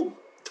for all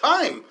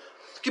time.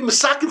 Give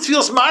Masakin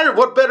feels Meyer,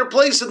 what better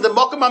place than the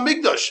Mokum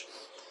HaMikdash?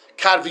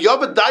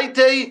 Kadviyava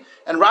Daite,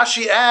 and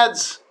Rashi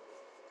adds,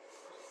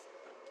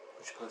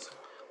 Which place?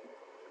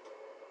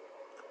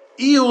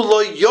 Iu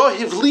lo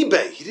yohiv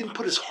libe. He didn't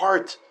put his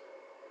heart.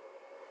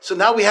 So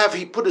now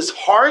he put his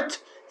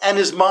heart and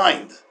his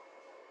mind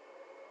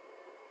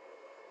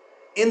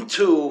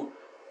into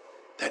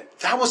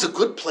that was a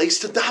good place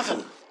to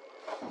daven.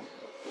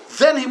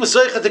 Then he was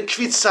zeicha the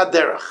kvitz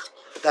saderach.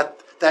 That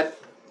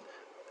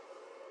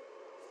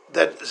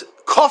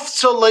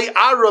kofzo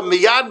le'ara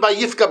miyad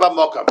vayifka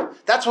b'mokam.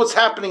 That's what's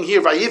happening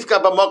here.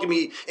 Vayifka b'mokam.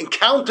 He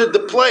encountered the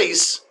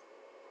place.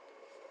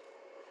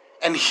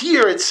 And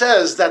here it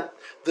says that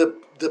the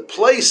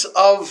place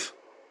of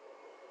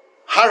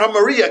Har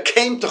HaMoriah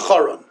came to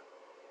Choron.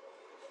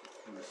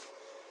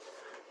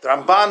 The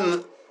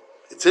Ramban,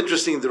 it's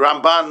interesting, the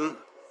Ramban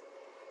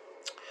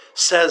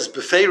says,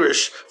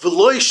 Beferish,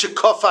 V'loi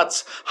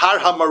shekofatz Har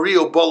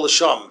HaMoriah bo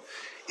l'sham.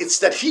 It's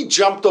that he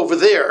jumped over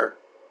there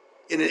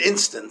in an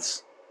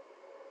instance.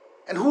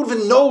 And who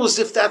even knows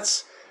if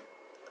that's,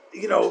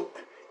 in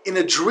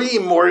a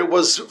dream or it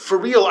was for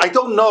real? I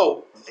don't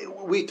know.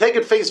 We take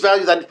at face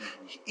value that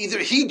either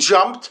he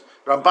jumped,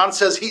 Ramban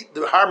says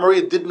the Har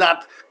HaMoriah did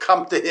not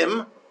come to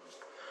him.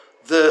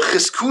 The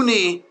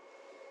Chizkuni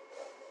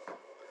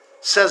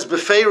says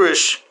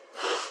Beferish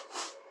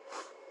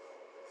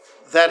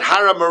that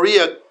Har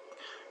HaMoriah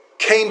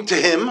came to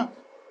him.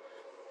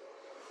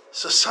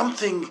 So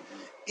someone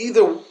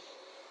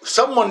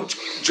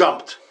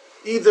jumped,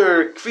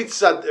 either Kvitz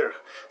Zader.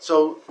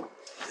 So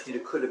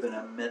It could have been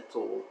a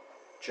mental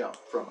jump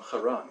from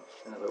Haran.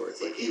 In other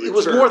words, like it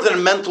was more than a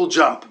mental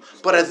jump.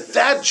 But at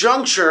that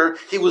juncture,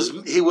 he was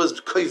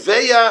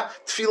Koiveya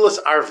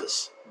Tfilas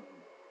Arvis.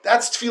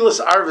 That's Tfilas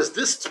Arvis.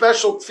 This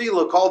special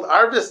tefillah called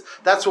Arvis,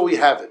 that's where we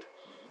have it.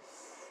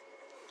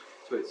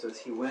 So it says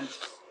he went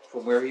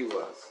from where he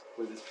was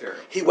with his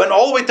parents. He went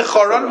all the way to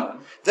Choron.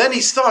 Then he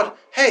thought,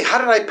 hey, how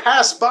did I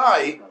pass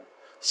by?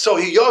 So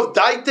he yov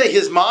daite,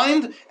 his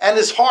mind and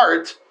his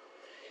heart,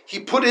 he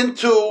put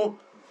into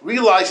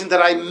realizing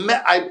that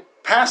I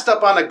passed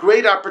up on a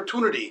great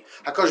opportunity.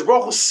 HaKadosh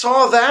Baruch Hu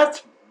saw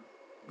that.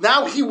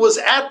 Now he was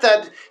at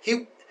that.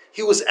 He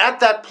was at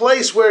that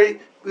place where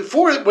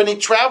before, when he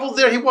traveled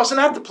there, he wasn't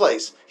at the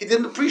place. He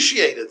didn't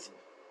appreciate it.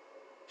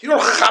 You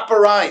don't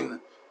chaperein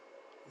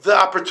the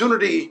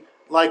opportunity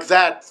like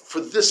that for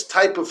this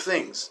type of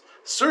things.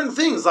 Certain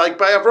things, like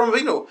by Avraham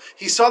Avinu,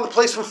 he saw the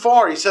place from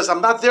far. He says,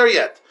 I'm not there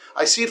yet.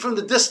 I see it from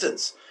the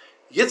distance.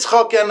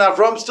 Yitzchak and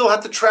Avram still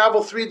had to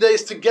travel 3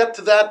 days to get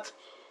to that,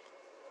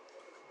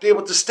 be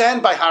able to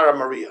stand by Har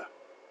HaMoriah.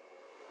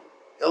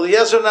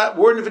 Eliezer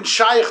weren't even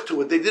shaykh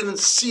to it. They didn't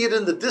see it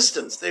in the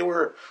distance. They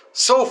were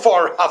so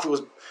far off.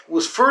 It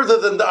was further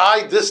than the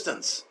eye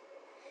distance,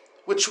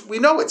 which we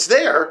know it's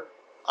there.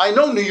 I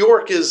know New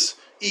York is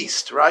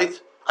east,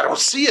 right? I don't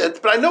see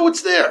it, but I know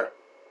it's there.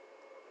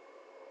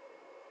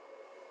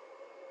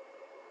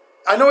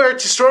 I know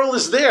Eretz Yisrael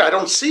is there. I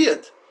don't see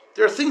it,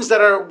 There are things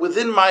that are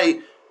within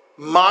my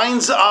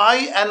mind's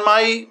eye and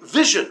my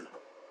vision.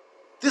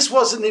 This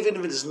wasn't even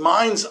in his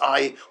mind's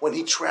eye when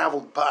he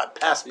traveled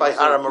passed by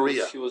Hara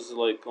Maria. He was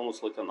like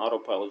almost like an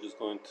autopilot, just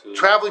going to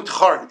Traveling to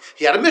Haran.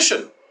 He had a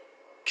mission.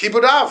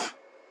 Kibbud Av.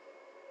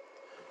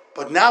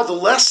 But now the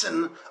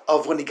lesson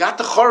of when he got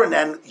to Haran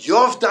and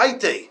Yov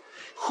Daite,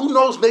 who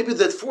knows, maybe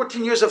that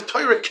 14 years of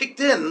Torah kicked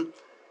in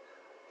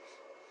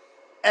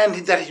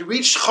and that he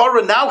reached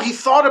Haran. Now he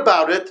thought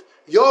about it.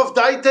 Yov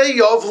Daite,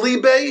 Yov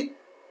Libe,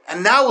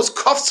 and now it's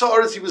Kafza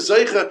Aretz, he was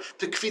Zeicha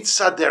to Kvitz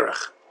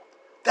Saderech.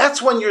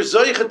 That's when you're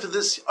Zeicha to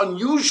this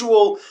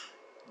unusual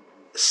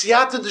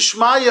Siyata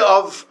Deshmaya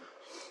of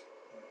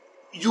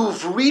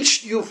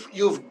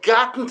you've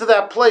gotten to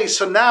that place,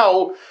 so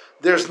now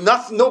there's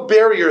no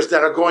barriers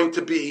that are going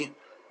to be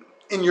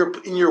in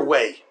your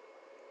way.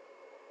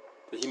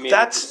 But he made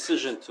a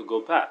decision to go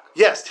back.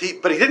 Yes,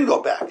 but he didn't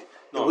go back.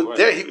 No,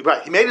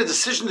 right. He made a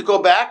decision to go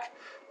back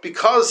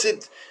because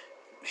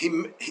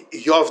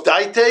Yov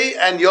Daite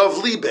and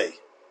Yov Libe.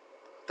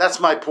 That's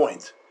my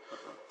point.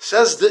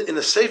 Says that in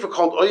a sefer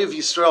called Oyev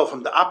Yisrael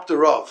from the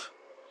Abderov.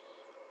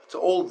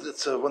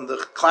 It's one of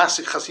the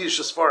classic Hasidic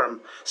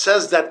Sfarim.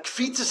 Says that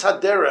Kvitzis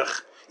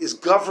Haderech is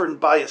governed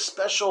by a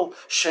special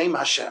Shem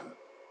Hashem.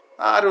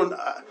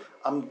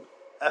 I'm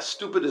as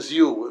stupid as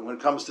you when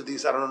it comes to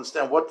these. I don't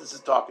understand what this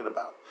is talking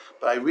about.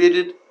 But I read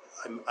it.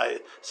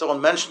 Someone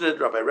mentioned it.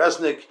 Rabbi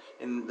Resnick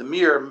in the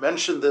Mir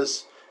mentioned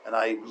this, and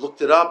I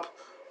looked it up,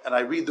 and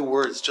I read the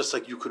words just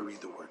like you could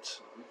read the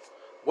words.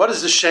 What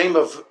is the shame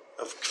of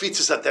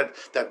Kvitzis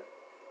that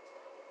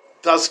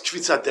does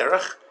Kvitzis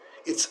Haderech?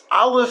 It's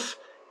Aleph,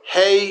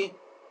 Hey,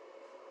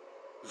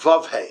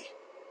 Vav, Hey.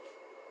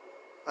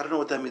 I don't know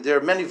what that means. There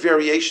are many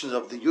variations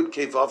of the Yud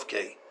Kei Vav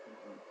Kei.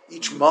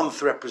 Each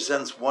month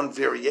represents one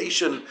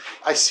variation.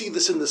 I see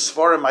this in the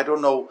Svarim. I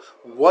don't know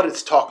what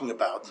it's talking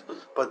about,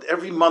 but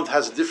every month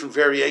has a different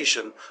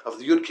variation of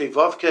the Yud Kei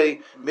Vav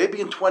Kei. Maybe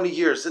in 20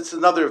 years, it's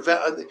another.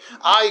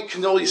 I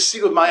can only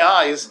see with my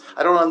eyes.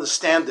 I don't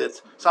understand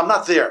it, so I'm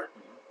not there.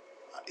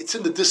 It's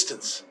in the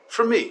distance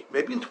for me.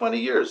 Maybe in 20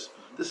 years.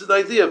 This is the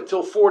idea of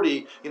till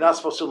 40, you're not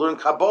supposed to learn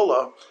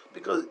Kabbalah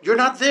because you're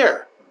not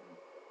there.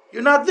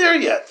 You're not there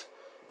yet.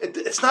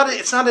 It's not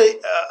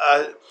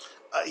a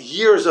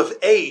years of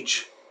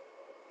age.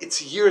 It's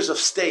years of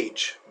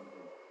stage.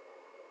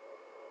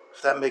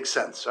 If that makes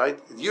sense, right?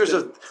 Years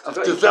of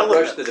development. You can't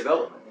rush the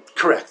development.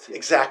 Correct,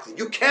 exactly.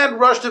 You can't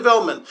rush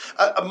development.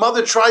 A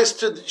mother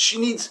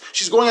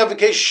she's going on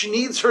vacation, she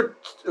needs her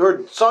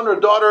son or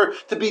daughter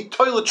to be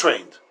toilet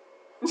trained.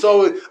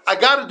 So I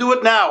got to do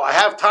it now. I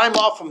have time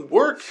off from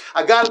work.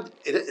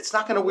 It's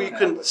not going to where you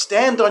can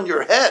stand on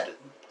your head.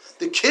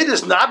 The kid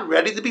is not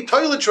ready to be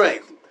toilet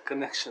trained. The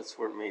connections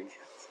were made.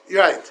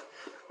 You're right.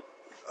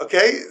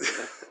 Okay?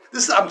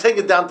 I'm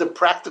taking it down to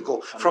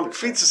practical. From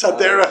Kvitzis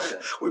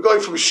Haderech, we're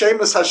going from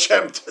Shemus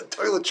Hashem to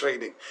toilet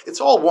training. It's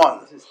all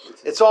one.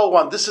 It's all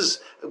one. This is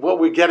what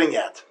we're getting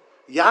at.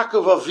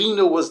 Yaakov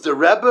Avinu was the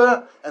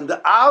Rebbe and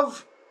the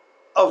Av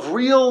of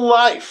real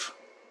life.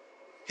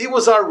 He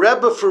was our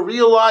Rebbe for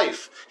real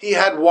life. He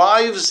had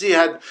wives, he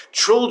had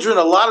children,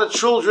 a lot of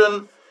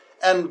children,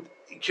 and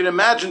you can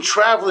imagine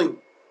traveling,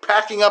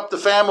 packing up the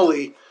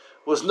family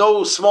was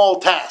no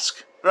small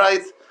task,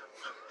 right?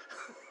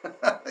 You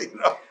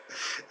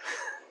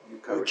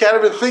can't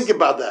even think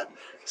about that.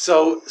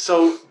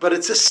 But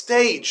it's a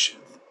stage.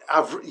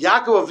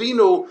 Yaakov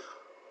Avinu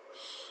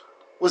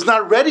was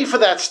not ready for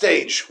that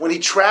stage when he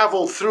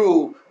traveled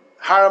through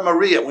Hara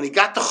Maria. When he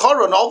got to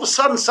Haran, all of a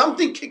sudden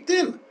something kicked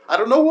in. I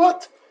don't know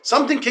what.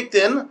 Something kicked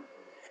in,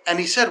 and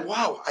he said,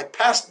 wow, I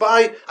passed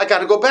by, I got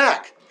to go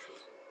back.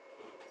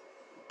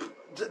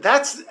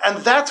 That's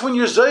when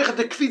you're Zeicha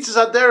de Kvitzis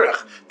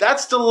Haderech.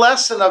 That's the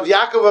lesson of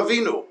Yaakov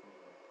Avinu.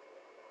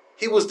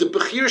 He was the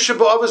Bechir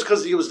Sheba'avos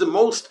because he was the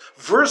most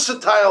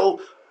versatile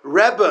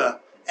Rebbe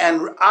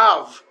and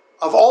Av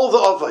of all the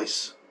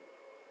Avos.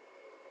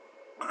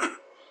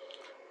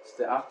 It's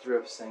the after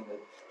of saying that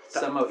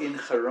somehow in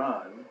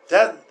Haran,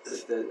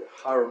 the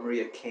Hara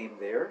Maria came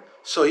there.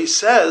 So he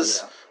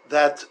says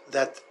that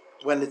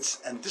when it's,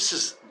 and this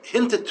is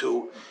hinted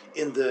to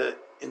in the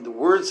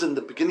words in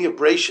the beginning of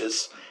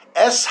Bereishis,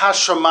 Es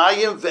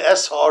Hashamayim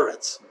ve'es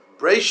haaretz.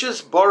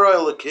 Bereishis bara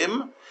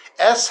Elokim,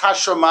 Es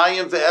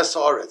Hashamayim ve'es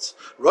haaretz.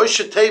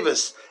 Rosh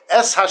Tevis,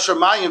 Es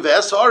Hashamayim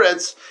ve'es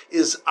haaretz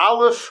is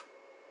Aleph,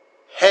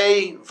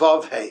 Hey,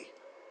 Vav, Hey.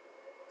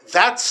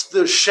 That's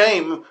the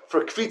shame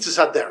for Kvitzis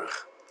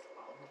Haderech.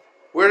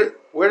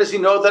 Where does he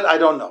know that? I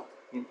don't know.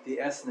 The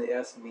S and the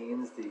S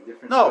means the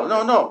difference.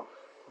 No.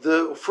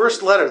 The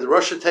first letter, the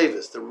Rosh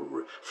Tevis,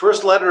 the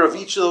first letter of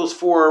each of those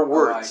four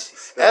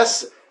words.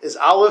 S is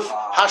Aleph,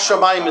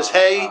 Hashamayim is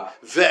Hey,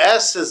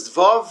 Ve'es is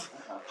Vav,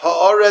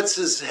 Haaretz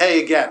is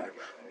Hey again.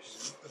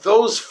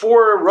 Those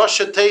four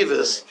Rosh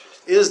Tevis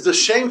is the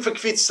shame for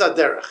Kvitzis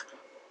Haderech.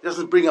 It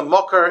doesn't bring a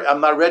mocker, I'm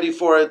not ready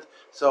for it,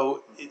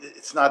 so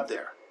it's not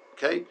there.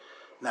 Okay?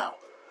 Now,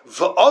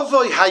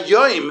 V'avoy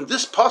Hayoim,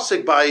 this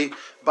pasuk by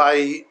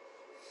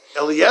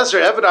Eliezer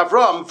Eved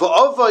Avram,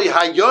 V'avoy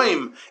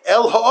Hayoim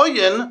El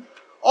Ha'oyin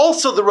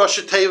Also the Rosh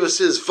Tevis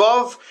is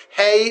Vav,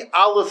 Hey,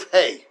 Aleph,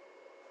 Hey,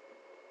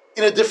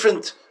 in a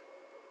different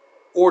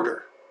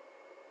order.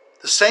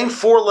 The same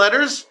 4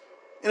 letters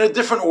in a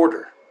different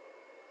order.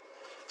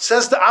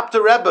 Says the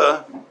Apter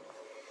Rebbe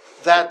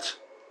that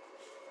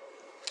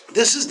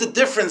this is the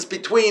difference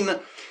between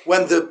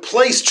when the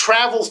place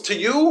travels to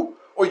you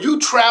or you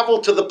travel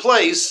to the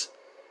place,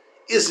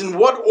 is in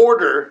what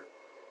order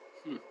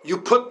you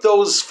put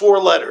those 4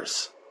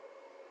 letters.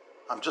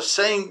 I'm just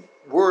saying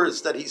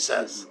words that he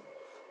says.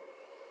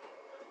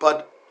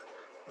 But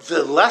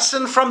the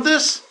lesson from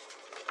this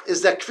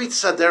is that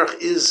Kvitzas HaDerech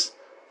is,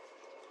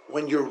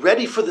 when you're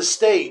ready for the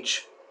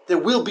stage, there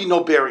will be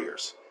no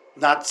barriers.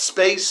 Not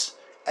space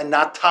and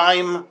not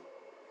time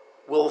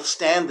will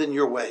stand in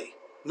your way.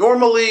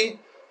 Normally,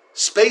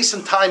 space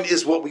and time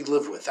is what we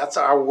live with. That's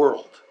our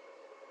world.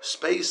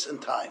 Space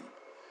and time.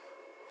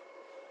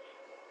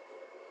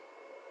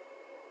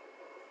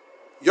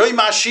 Yom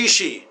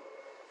HaShishi.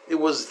 It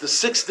was the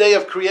 6th day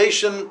of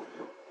creation.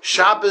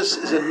 Shabbos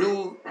is a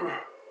new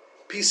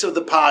piece of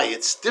the pie.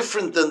 It's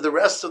different than the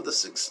rest of the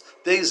 6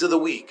 days of the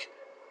week.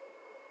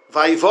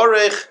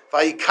 Vayivorech,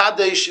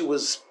 Vayikadesh, it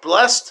was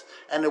blessed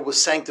and it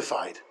was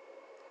sanctified.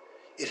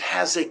 It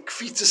has a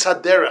Kvitzas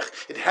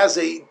HaDerech. It has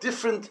a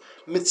different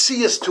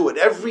mitzias to it.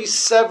 Every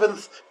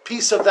 7th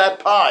piece of that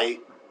pie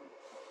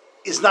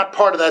is not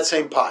part of that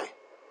same pie.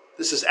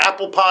 This is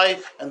apple pie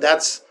and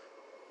that's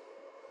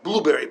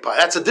blueberry pie.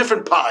 That's a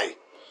different pie.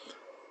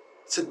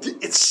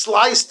 It's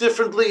sliced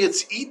differently.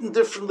 It's eaten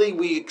differently.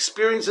 We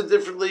experience it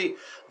differently.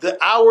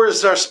 The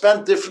hours are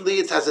spent differently.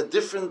 It has a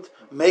different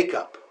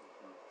makeup.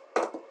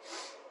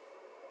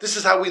 This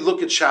is how we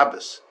look at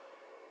Shabbos.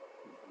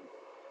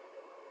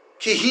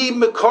 Kihi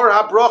Mekor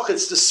HaBroch.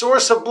 It's the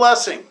source of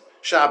blessing,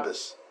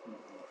 Shabbos.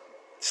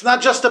 It's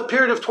not just a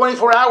period of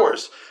 24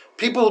 hours.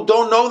 People who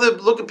don't know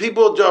that, look at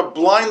people who are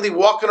blindly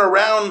walking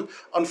around.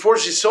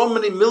 Unfortunately, so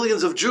many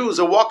millions of Jews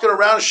are walking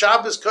around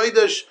Shabbos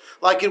Kodesh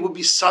like it would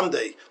be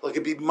Sunday, like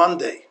it would be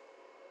Monday.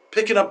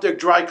 Picking up their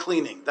dry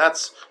cleaning.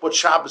 That's what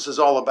Shabbos is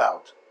all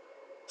about.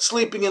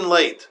 Sleeping in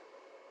late.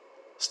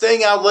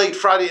 Staying out late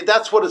Friday.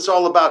 That's what it's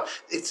all about.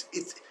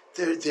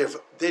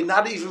 They're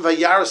not even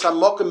Vayaras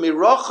HaMokim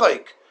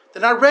Mirochaik.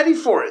 They're not ready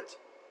for it.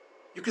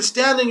 You can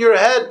stand in your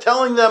head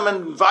telling them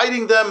and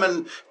inviting them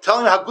and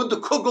telling them how good the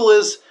kugel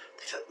is.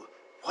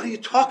 What are you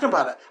talking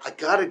about?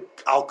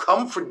 I'll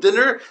come for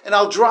dinner and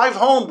I'll drive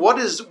home. What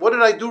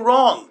did I do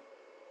wrong?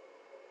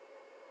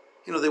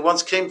 You know, they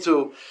once came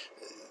to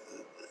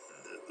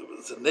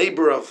the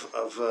neighbor of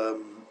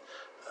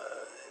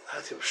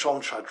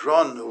Shalom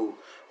Chadron, who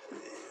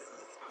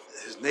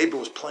his neighbor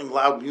was playing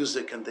loud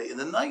music, and they, in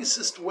the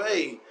nicest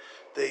way,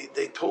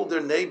 they told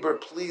their neighbor,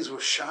 please,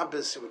 with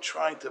Shabbos, they were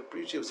trying to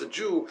appreciate. He was a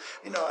Jew,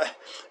 you know,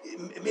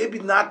 maybe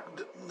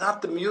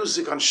not the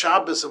music on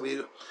Shabbos.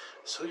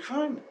 So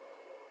fine.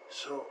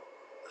 So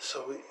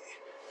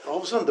all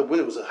of a sudden,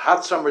 it was a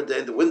hot summer day,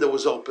 and the window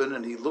was open,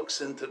 and he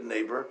looks into the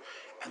neighbor,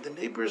 and the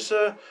neighbor's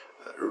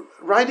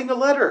writing a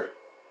letter.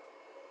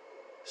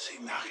 See,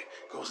 now he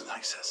goes and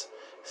he says,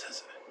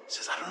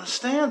 I don't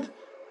understand.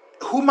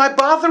 Who am I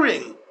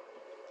bothering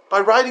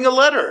by writing a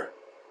letter?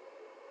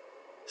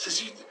 He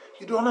says,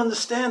 you don't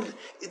understand.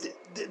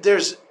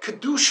 There's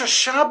Kedusha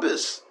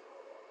Shabbos.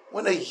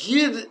 When a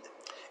Yid,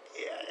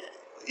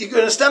 you can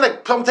understand,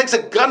 like someone takes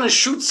a gun and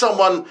shoots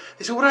someone.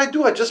 He said, what did I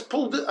do? I just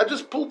pulled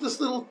this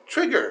little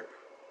trigger.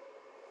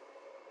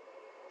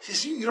 He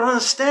says, you don't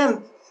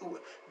understand.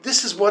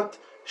 This is what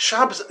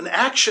Shabbos, an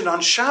action on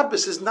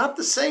Shabbos is not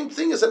the same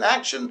thing as an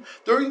action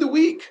during the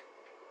week.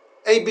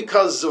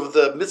 Because of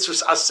the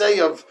mitzvahs asay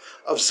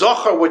of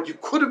Zohar, what you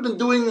could have been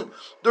doing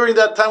during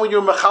that time when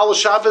you were Mechal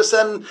Shabbos,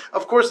 and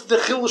of course the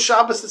Chil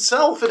Shabbos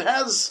itself, it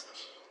has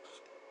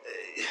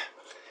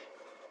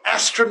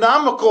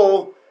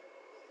astronomical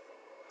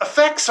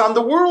effects on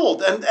the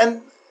world,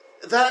 and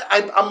that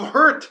I'm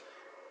hurt,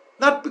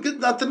 not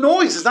the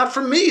noise. It's not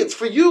for me. It's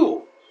for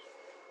you.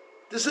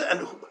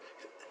 And it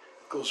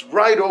goes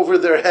right over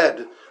their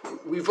head.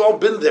 We've all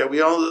been there.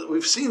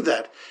 We've seen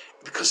that,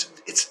 because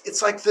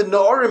it's like the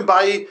Noarim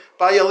by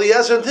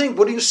Eliezer and thing.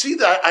 What do you see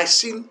there? I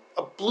see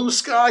blue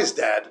skies,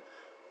 Dad.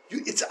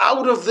 It's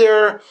out of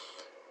their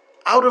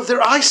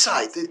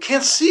eyesight. They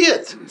can't see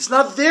it. It's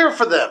not there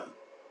for them.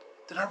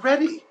 They're not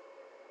ready.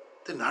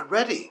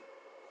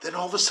 Then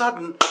all of a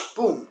sudden,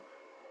 boom,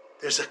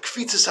 there's a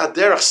Kvitzas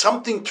HaDerech.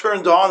 Something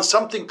turned on,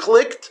 something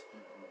clicked.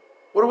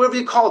 Whatever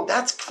you call it,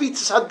 that's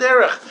Kvitzas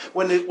HaDerech.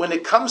 When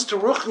it comes to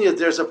Ruchniya,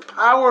 there's a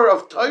power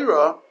of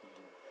Torah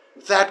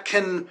that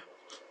can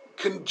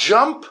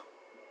jump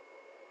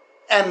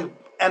and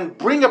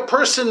bring a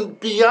person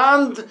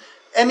beyond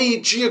any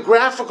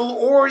geographical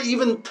or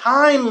even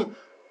time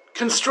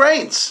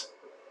constraints.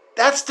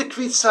 That's the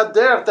Kvitzas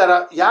HaDerech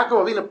that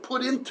Yaakov Avinu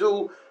put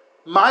into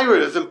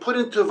Ma'ariv and put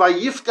into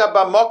Vayifka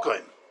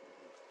B'Mokoim.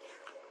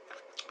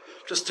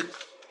 Just to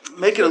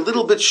make it a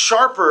little bit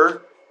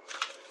sharper,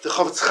 the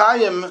Chavetz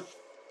Chaim,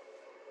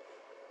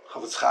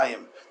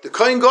 the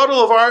Kohen Gadol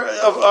of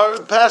our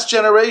past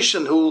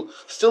generation, who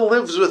still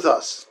lives with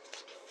us.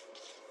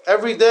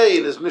 every day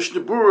in his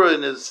Mishnah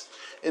Berurah,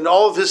 in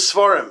all of his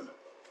Svarim.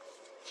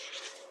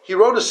 He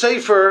wrote a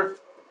sefer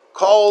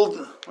called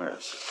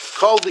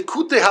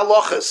Likutei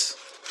Halachos.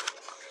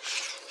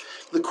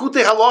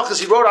 Likutei Halachos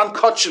he wrote on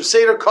Kachim,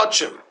 Seder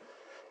Kachim.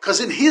 Because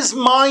in his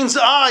mind's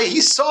eye, he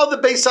saw the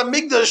Beis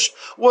HaMikdash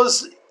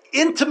was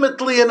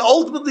intimately and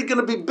ultimately going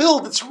to be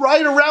built. It's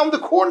right around the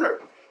corner.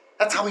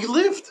 That's how he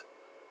lived.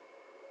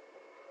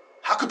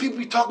 How could people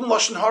be talking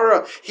Lashon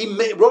Hara? He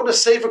wrote a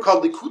sefer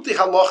called Likutei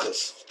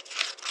Halachos.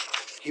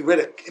 He made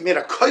a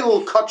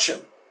koil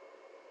kachim,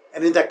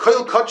 and in that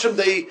koil kachim,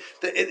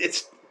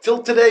 it's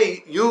till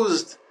today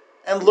used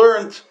and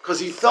learned because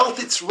he felt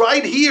it's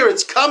right here,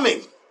 it's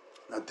coming.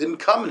 Now it didn't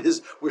come in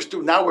his. We're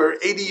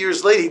 80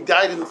 years later. He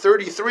died in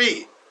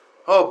 33.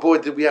 Oh boy,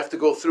 did we have to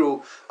go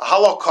through a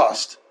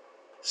Holocaust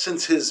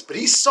since his. But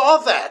he saw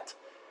that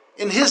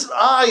in his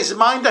eyes,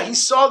 mind that he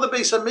saw the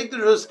Beis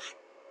HaMikdash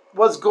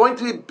was going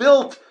to be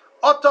built.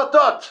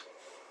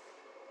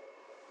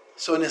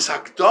 So in his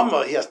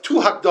Hakdama, he has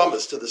two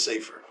Hakdamas to the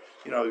Sefer.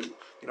 You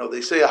know,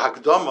 they say a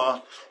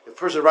Hakdama, if a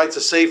person writes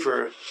a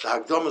Sefer, the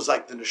Hakdama is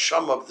like the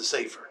Neshama of the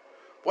Sefer.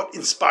 What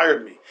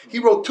inspired me? He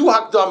wrote two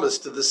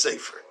Hakdamas to the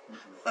Sefer.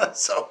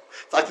 So,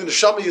 it's like the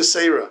Neshama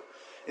Yisera.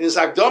 In his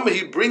Hakdama,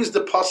 he brings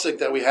the pasuk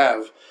that we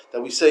have,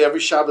 that we say every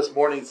Shabbos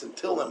morning, it's in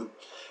Tillim.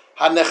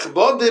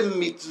 HaNechbodim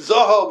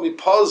mitzoho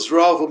mipaz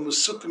rav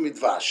u'musukim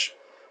midvash.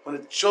 When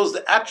it shows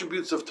the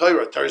attributes of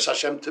Torah, Torah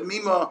Hashem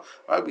Tamima,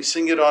 right? We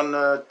sing it on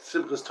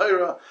Simchas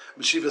Torah,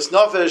 Meshivas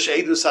Nefesh,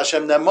 Eidus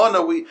Hashem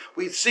Nemona.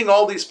 We sing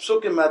all these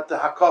psukim at the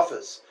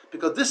Hakafas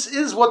because this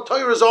is what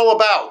Torah is all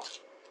about.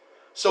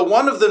 So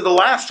one of them, the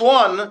last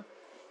one,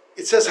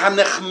 it says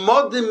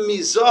Hanechmodim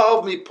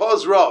Mizahav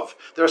Mipaz Rav.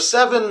 There are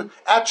 7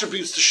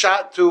 attributes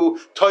to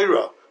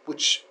Torah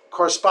which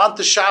correspond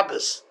to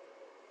Shabbos,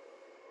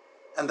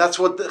 and that's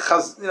what the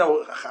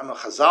I'm not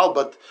Chazal,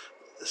 but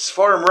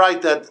Sfarim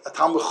write that a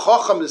Talmud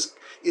Chacham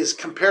is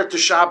compared to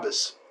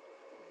Shabbos.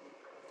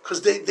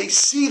 Because they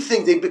see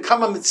things, they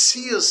become a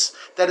Metzius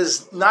that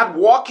is not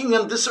walking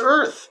on this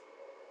earth.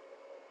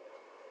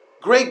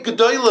 Great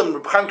Gedolim,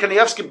 Reb Chaim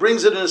Kanievsky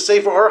brings it in a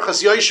Sefer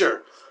Orchas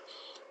Yosher,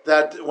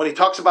 that when he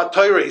talks about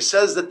Torah, he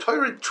says that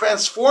Torah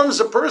transforms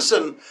a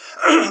person.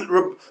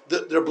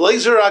 The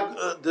Blazer,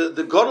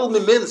 the Gadol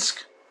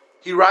Miminsk,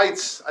 he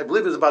writes, I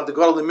believe it's about the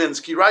Gadol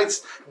Miminsk, he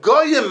writes,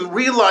 Goyim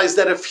realized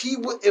that if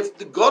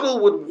the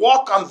Gadol would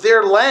walk on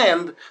their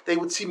land, they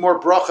would see more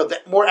bracha,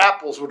 that more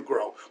apples would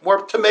grow,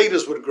 more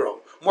tomatoes would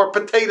grow, more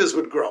potatoes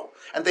would grow.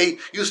 And they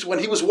used to, when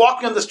he was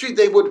walking on the street,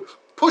 they would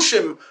push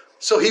him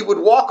so he would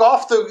walk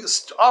off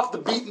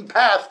the beaten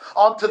path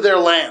onto their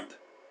land.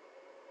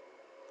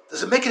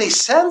 Does it make any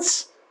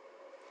sense?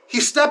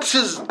 He steps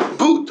his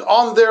boot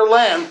on their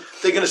land,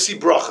 they're going to see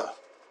bracha.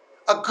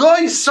 A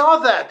guy saw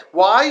that.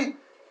 Why?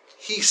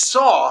 He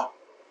saw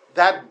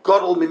that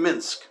Gadol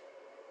Miminsk.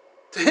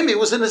 To him, he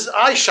was in his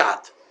eye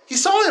shot. He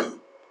saw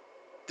him.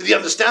 Did he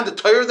understand the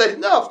Torah?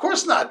 No, of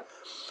course not.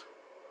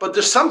 But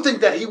there's something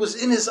that he was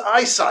in his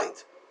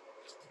eyesight.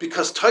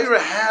 Because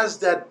Torah has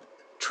that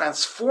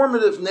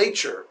transformative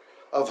nature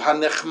of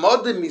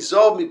Hanechmodim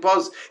Mizav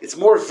Mipaz. It's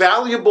more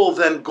valuable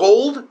than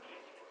gold.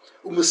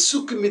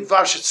 Umesukim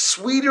Midvash. It's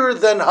sweeter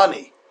than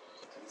honey.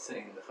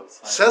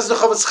 Says the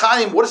Chavetz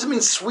Chaim. What does it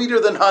mean,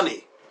 sweeter than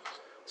honey?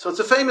 So it's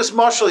a famous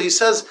mashal. He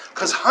says,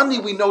 because honey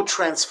we know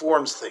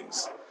transforms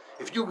things.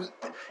 If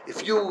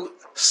you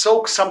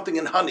soak something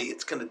in honey,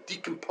 it's going to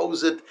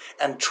decompose it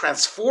and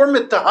transform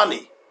it to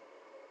honey.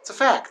 It's a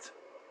fact.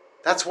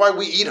 That's why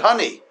we eat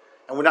honey.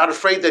 And we're not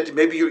afraid that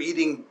maybe you're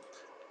eating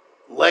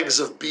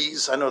legs of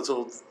bees. I know it's a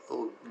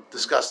little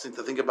disgusting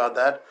to think about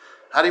that.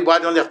 Why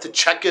don't you have to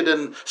check it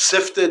and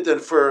sift it,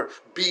 and for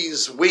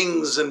bees'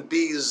 wings and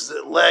bees'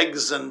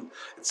 legs, and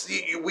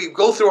we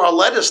go through our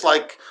lettuce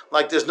like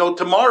there's no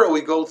tomorrow.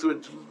 We go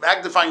through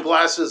magnifying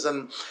glasses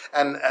and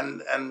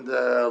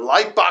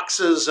light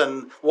boxes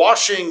and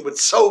washing with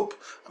soap.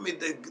 I mean,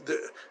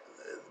 the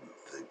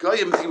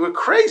Goyim, they were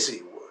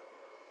crazy.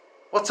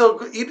 What's so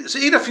good?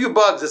 Eat a few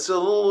bugs. It's a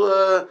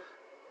little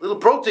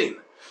protein,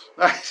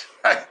 right?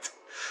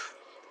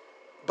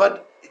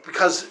 But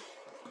because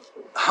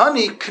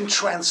honey can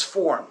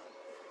transform.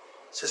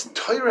 It says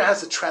Torah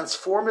has a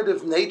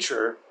transformative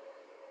nature,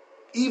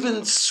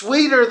 even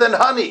sweeter than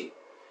honey.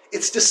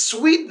 It's the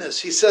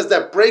sweetness, he says,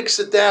 that breaks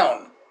it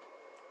down.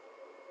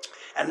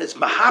 And it's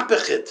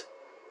mahapechit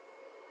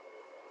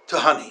to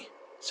honey.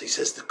 So he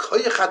says the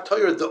koyach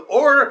HaTorah, the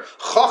or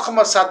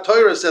chochmas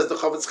HaTorah, says the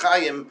Chavetz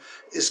Chaim,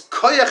 is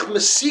koyach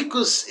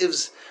mesikus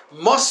is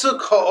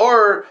masuk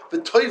ha'or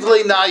v'toiv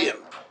leinayim.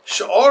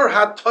 She'or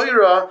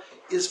HaTorah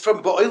is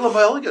from Ba'olam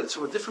Ha'elyon. It's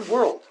from a different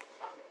world.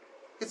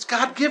 It's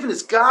God-given.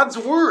 It's God's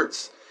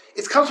words.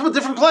 It comes from a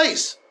different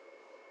place.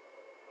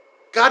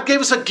 God gave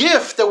us a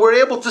gift that we're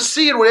able to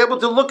see it. We're able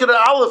to look at an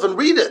aleph and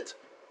read it.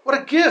 What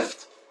a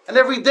gift. And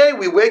every day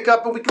we wake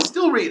up and we can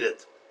still read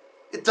it.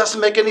 It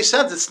doesn't make any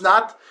sense. It's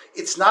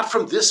not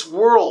from this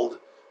world,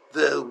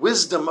 the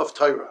wisdom of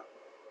Torah.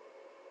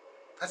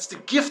 That's the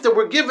gift that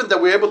we're given,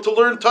 that we're able to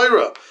learn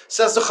Torah.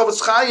 Says the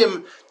Chavetz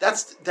Chaim,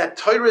 that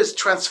Torah is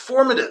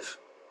transformative.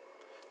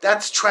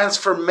 That's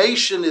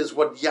transformation is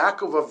what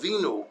Yaakov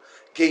Avinu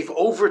gave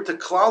over to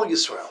Klal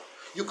Yisrael.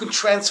 You can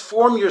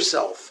transform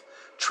yourself.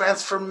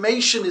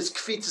 Transformation is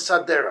Kfitzas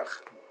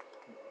HaDerech.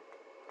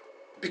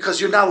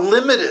 Because you're not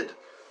limited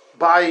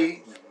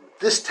by,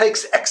 this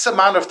takes X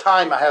amount of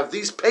time. I have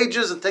these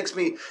pages, it takes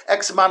me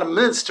X amount of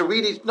minutes to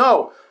read each.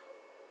 No.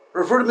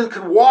 Rav Friedman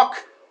could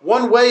walk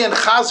one way in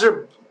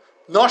Chazer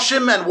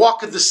Noshim and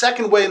walk the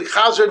second way in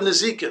Chazer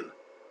Nezikin.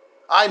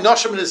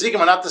 Noshim and Nezikin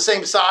are not the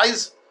same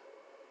size.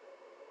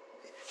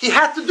 He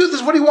had to do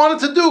this, what he wanted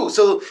to do.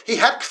 So he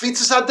had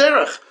Kfitzas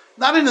HaDerech.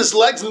 Not in his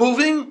legs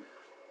moving,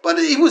 but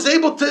he was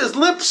able to, his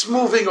lips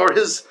moving or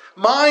his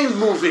mind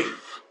moving.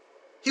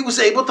 He was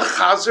able to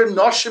Chazer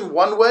Noshim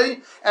one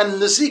way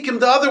and Nezikim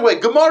the other way.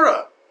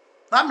 Gemara,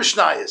 not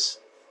Mishnayos.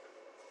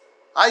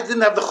 I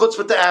didn't have the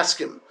chutzpah to ask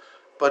him.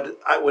 But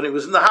when he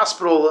was in the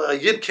hospital, a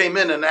Yid came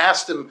in and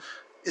asked him,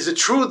 is it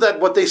true that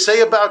what they say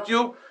about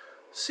you?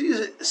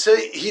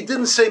 He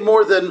didn't say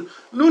more than,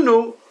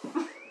 Nunu,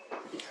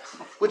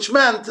 which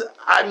meant,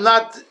 I'm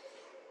not,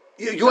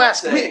 you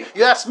asked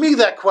me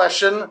that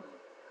question,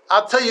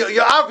 I'll tell you,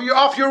 you're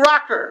off your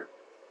rocker.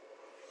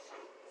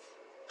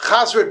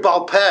 Chazret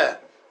Balpeh,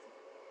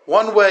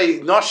 one way,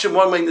 Noshim,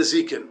 one way,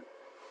 Nezikin.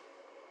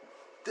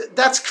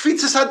 That's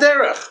Kfitzas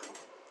HaDerech.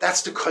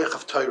 That's the koich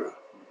of Torah.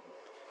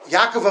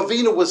 Yaakov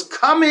Avinu was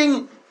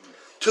come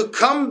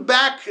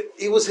back.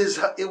 It was his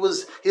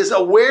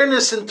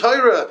awareness in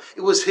Torah.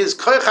 It was his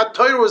koich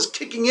HaTorah was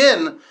kicking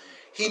in.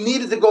 He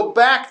needed to go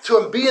back to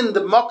and be in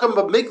the Makam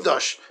of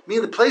Mikdash, be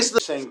in the place of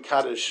the saying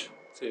Kaddish.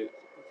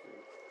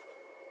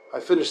 I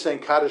finished saying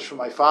Kaddish for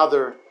my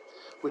father,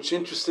 which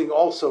interesting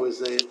also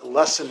is a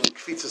lesson in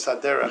Kfitzas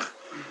HaDerech.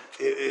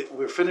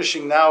 We're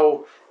finishing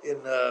now in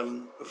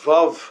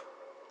Vav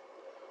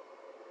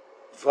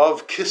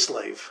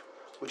Kislev,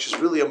 which is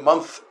really a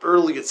month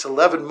early. It's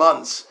 11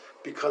 months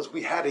because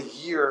we had a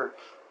year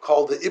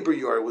called the Iber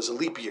Yor. It was a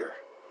leap year,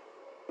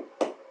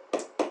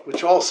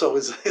 which also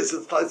is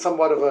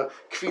somewhat of a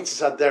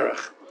Kfitzas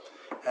HaDerech.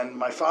 And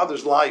my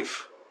father's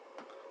life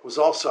was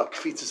also a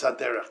Kfitzas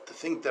HaDerech. To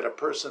think that a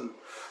person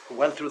who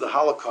went through the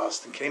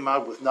Holocaust and came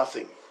out with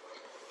nothing,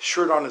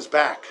 shirt on his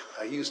back.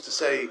 I used to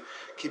say,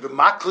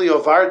 Kibemakli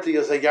ovarti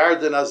as a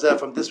yarden azeh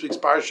from this week's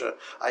parsha.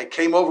 I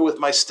came over with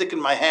my stick in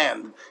my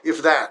hand,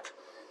 if that.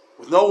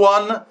 With no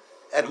one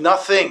and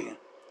nothing.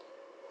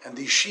 And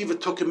the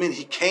yeshiva took him in.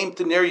 He came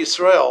to Ner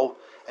Yisrael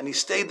and he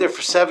stayed there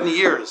for 7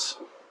 years.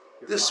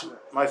 This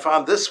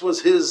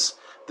was his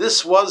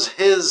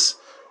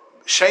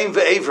Shem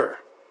Ve'ever.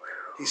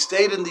 He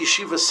stayed in the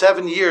yeshiva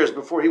 7 years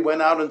before he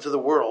went out into the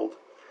world.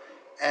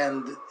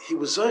 And he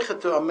was zoichet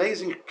to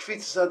amazing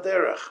Kfitzas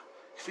HaDerech.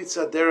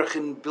 Kfitzas HaDerech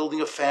in building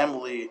a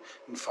family,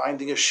 in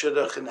finding a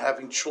shidduch, and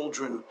having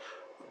children.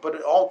 But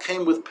it all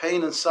came with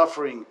pain and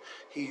suffering.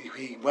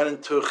 He went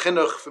into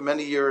chinuch for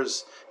many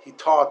years. He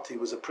taught. He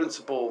was a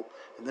principal,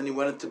 and then he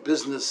went into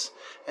business.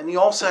 And he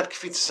also had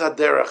Kfitzas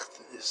HaDerech.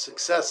 His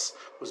success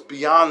was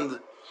beyond,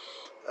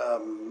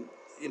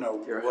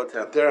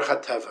 Derech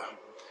HaTeva.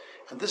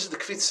 And this is the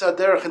Kfitzas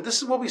HaDerech, and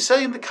this is what we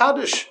say in the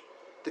Kaddish.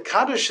 The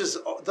Kaddish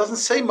doesn't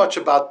say much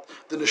about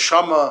the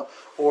neshama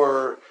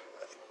or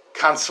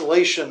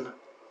consolation.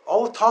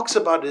 All it talks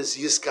about is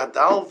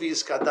Yizgadal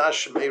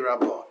v'Yizgadash Shemei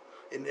Rabbah.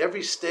 In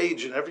every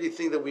stage and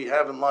everything that we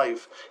have in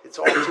life, it's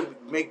all to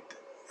make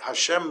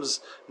Hashem's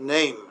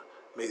name,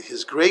 may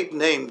His great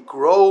name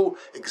grow,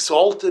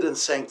 exalted, and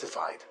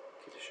sanctified.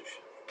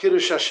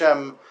 Kiddush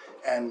Hashem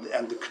and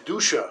the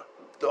Kedusha.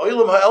 The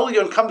Olam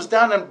HaElyon comes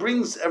down and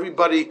brings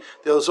everybody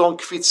their own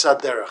Kfitzas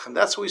HaDerech. And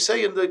that's what we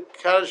say in the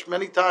Kaddish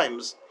many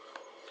times.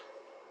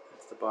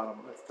 That's the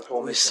bottom. That's the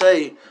whole. We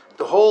say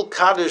the whole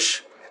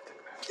Kaddish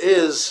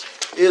is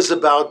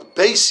about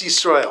Beis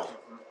Yisrael,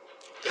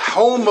 the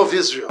home of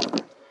Israel.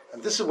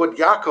 And this is what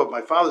Yaakov,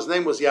 my father's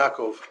name was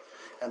Yaakov,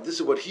 and this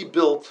is what he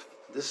built.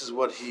 This is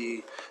what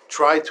he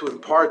tried to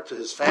impart to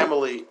his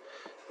family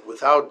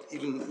without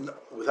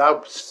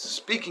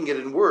speaking it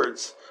in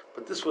words,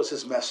 but this was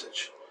his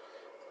message.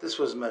 This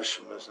was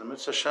Mitzvah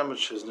Hashem,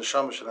 his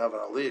neshama should have an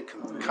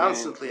aliyah,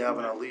 constantly have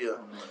an aliyah,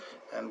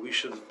 and we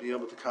should be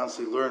able to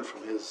constantly learn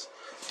from his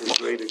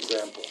great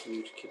example.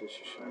 Huge Kiddush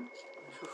Hashem.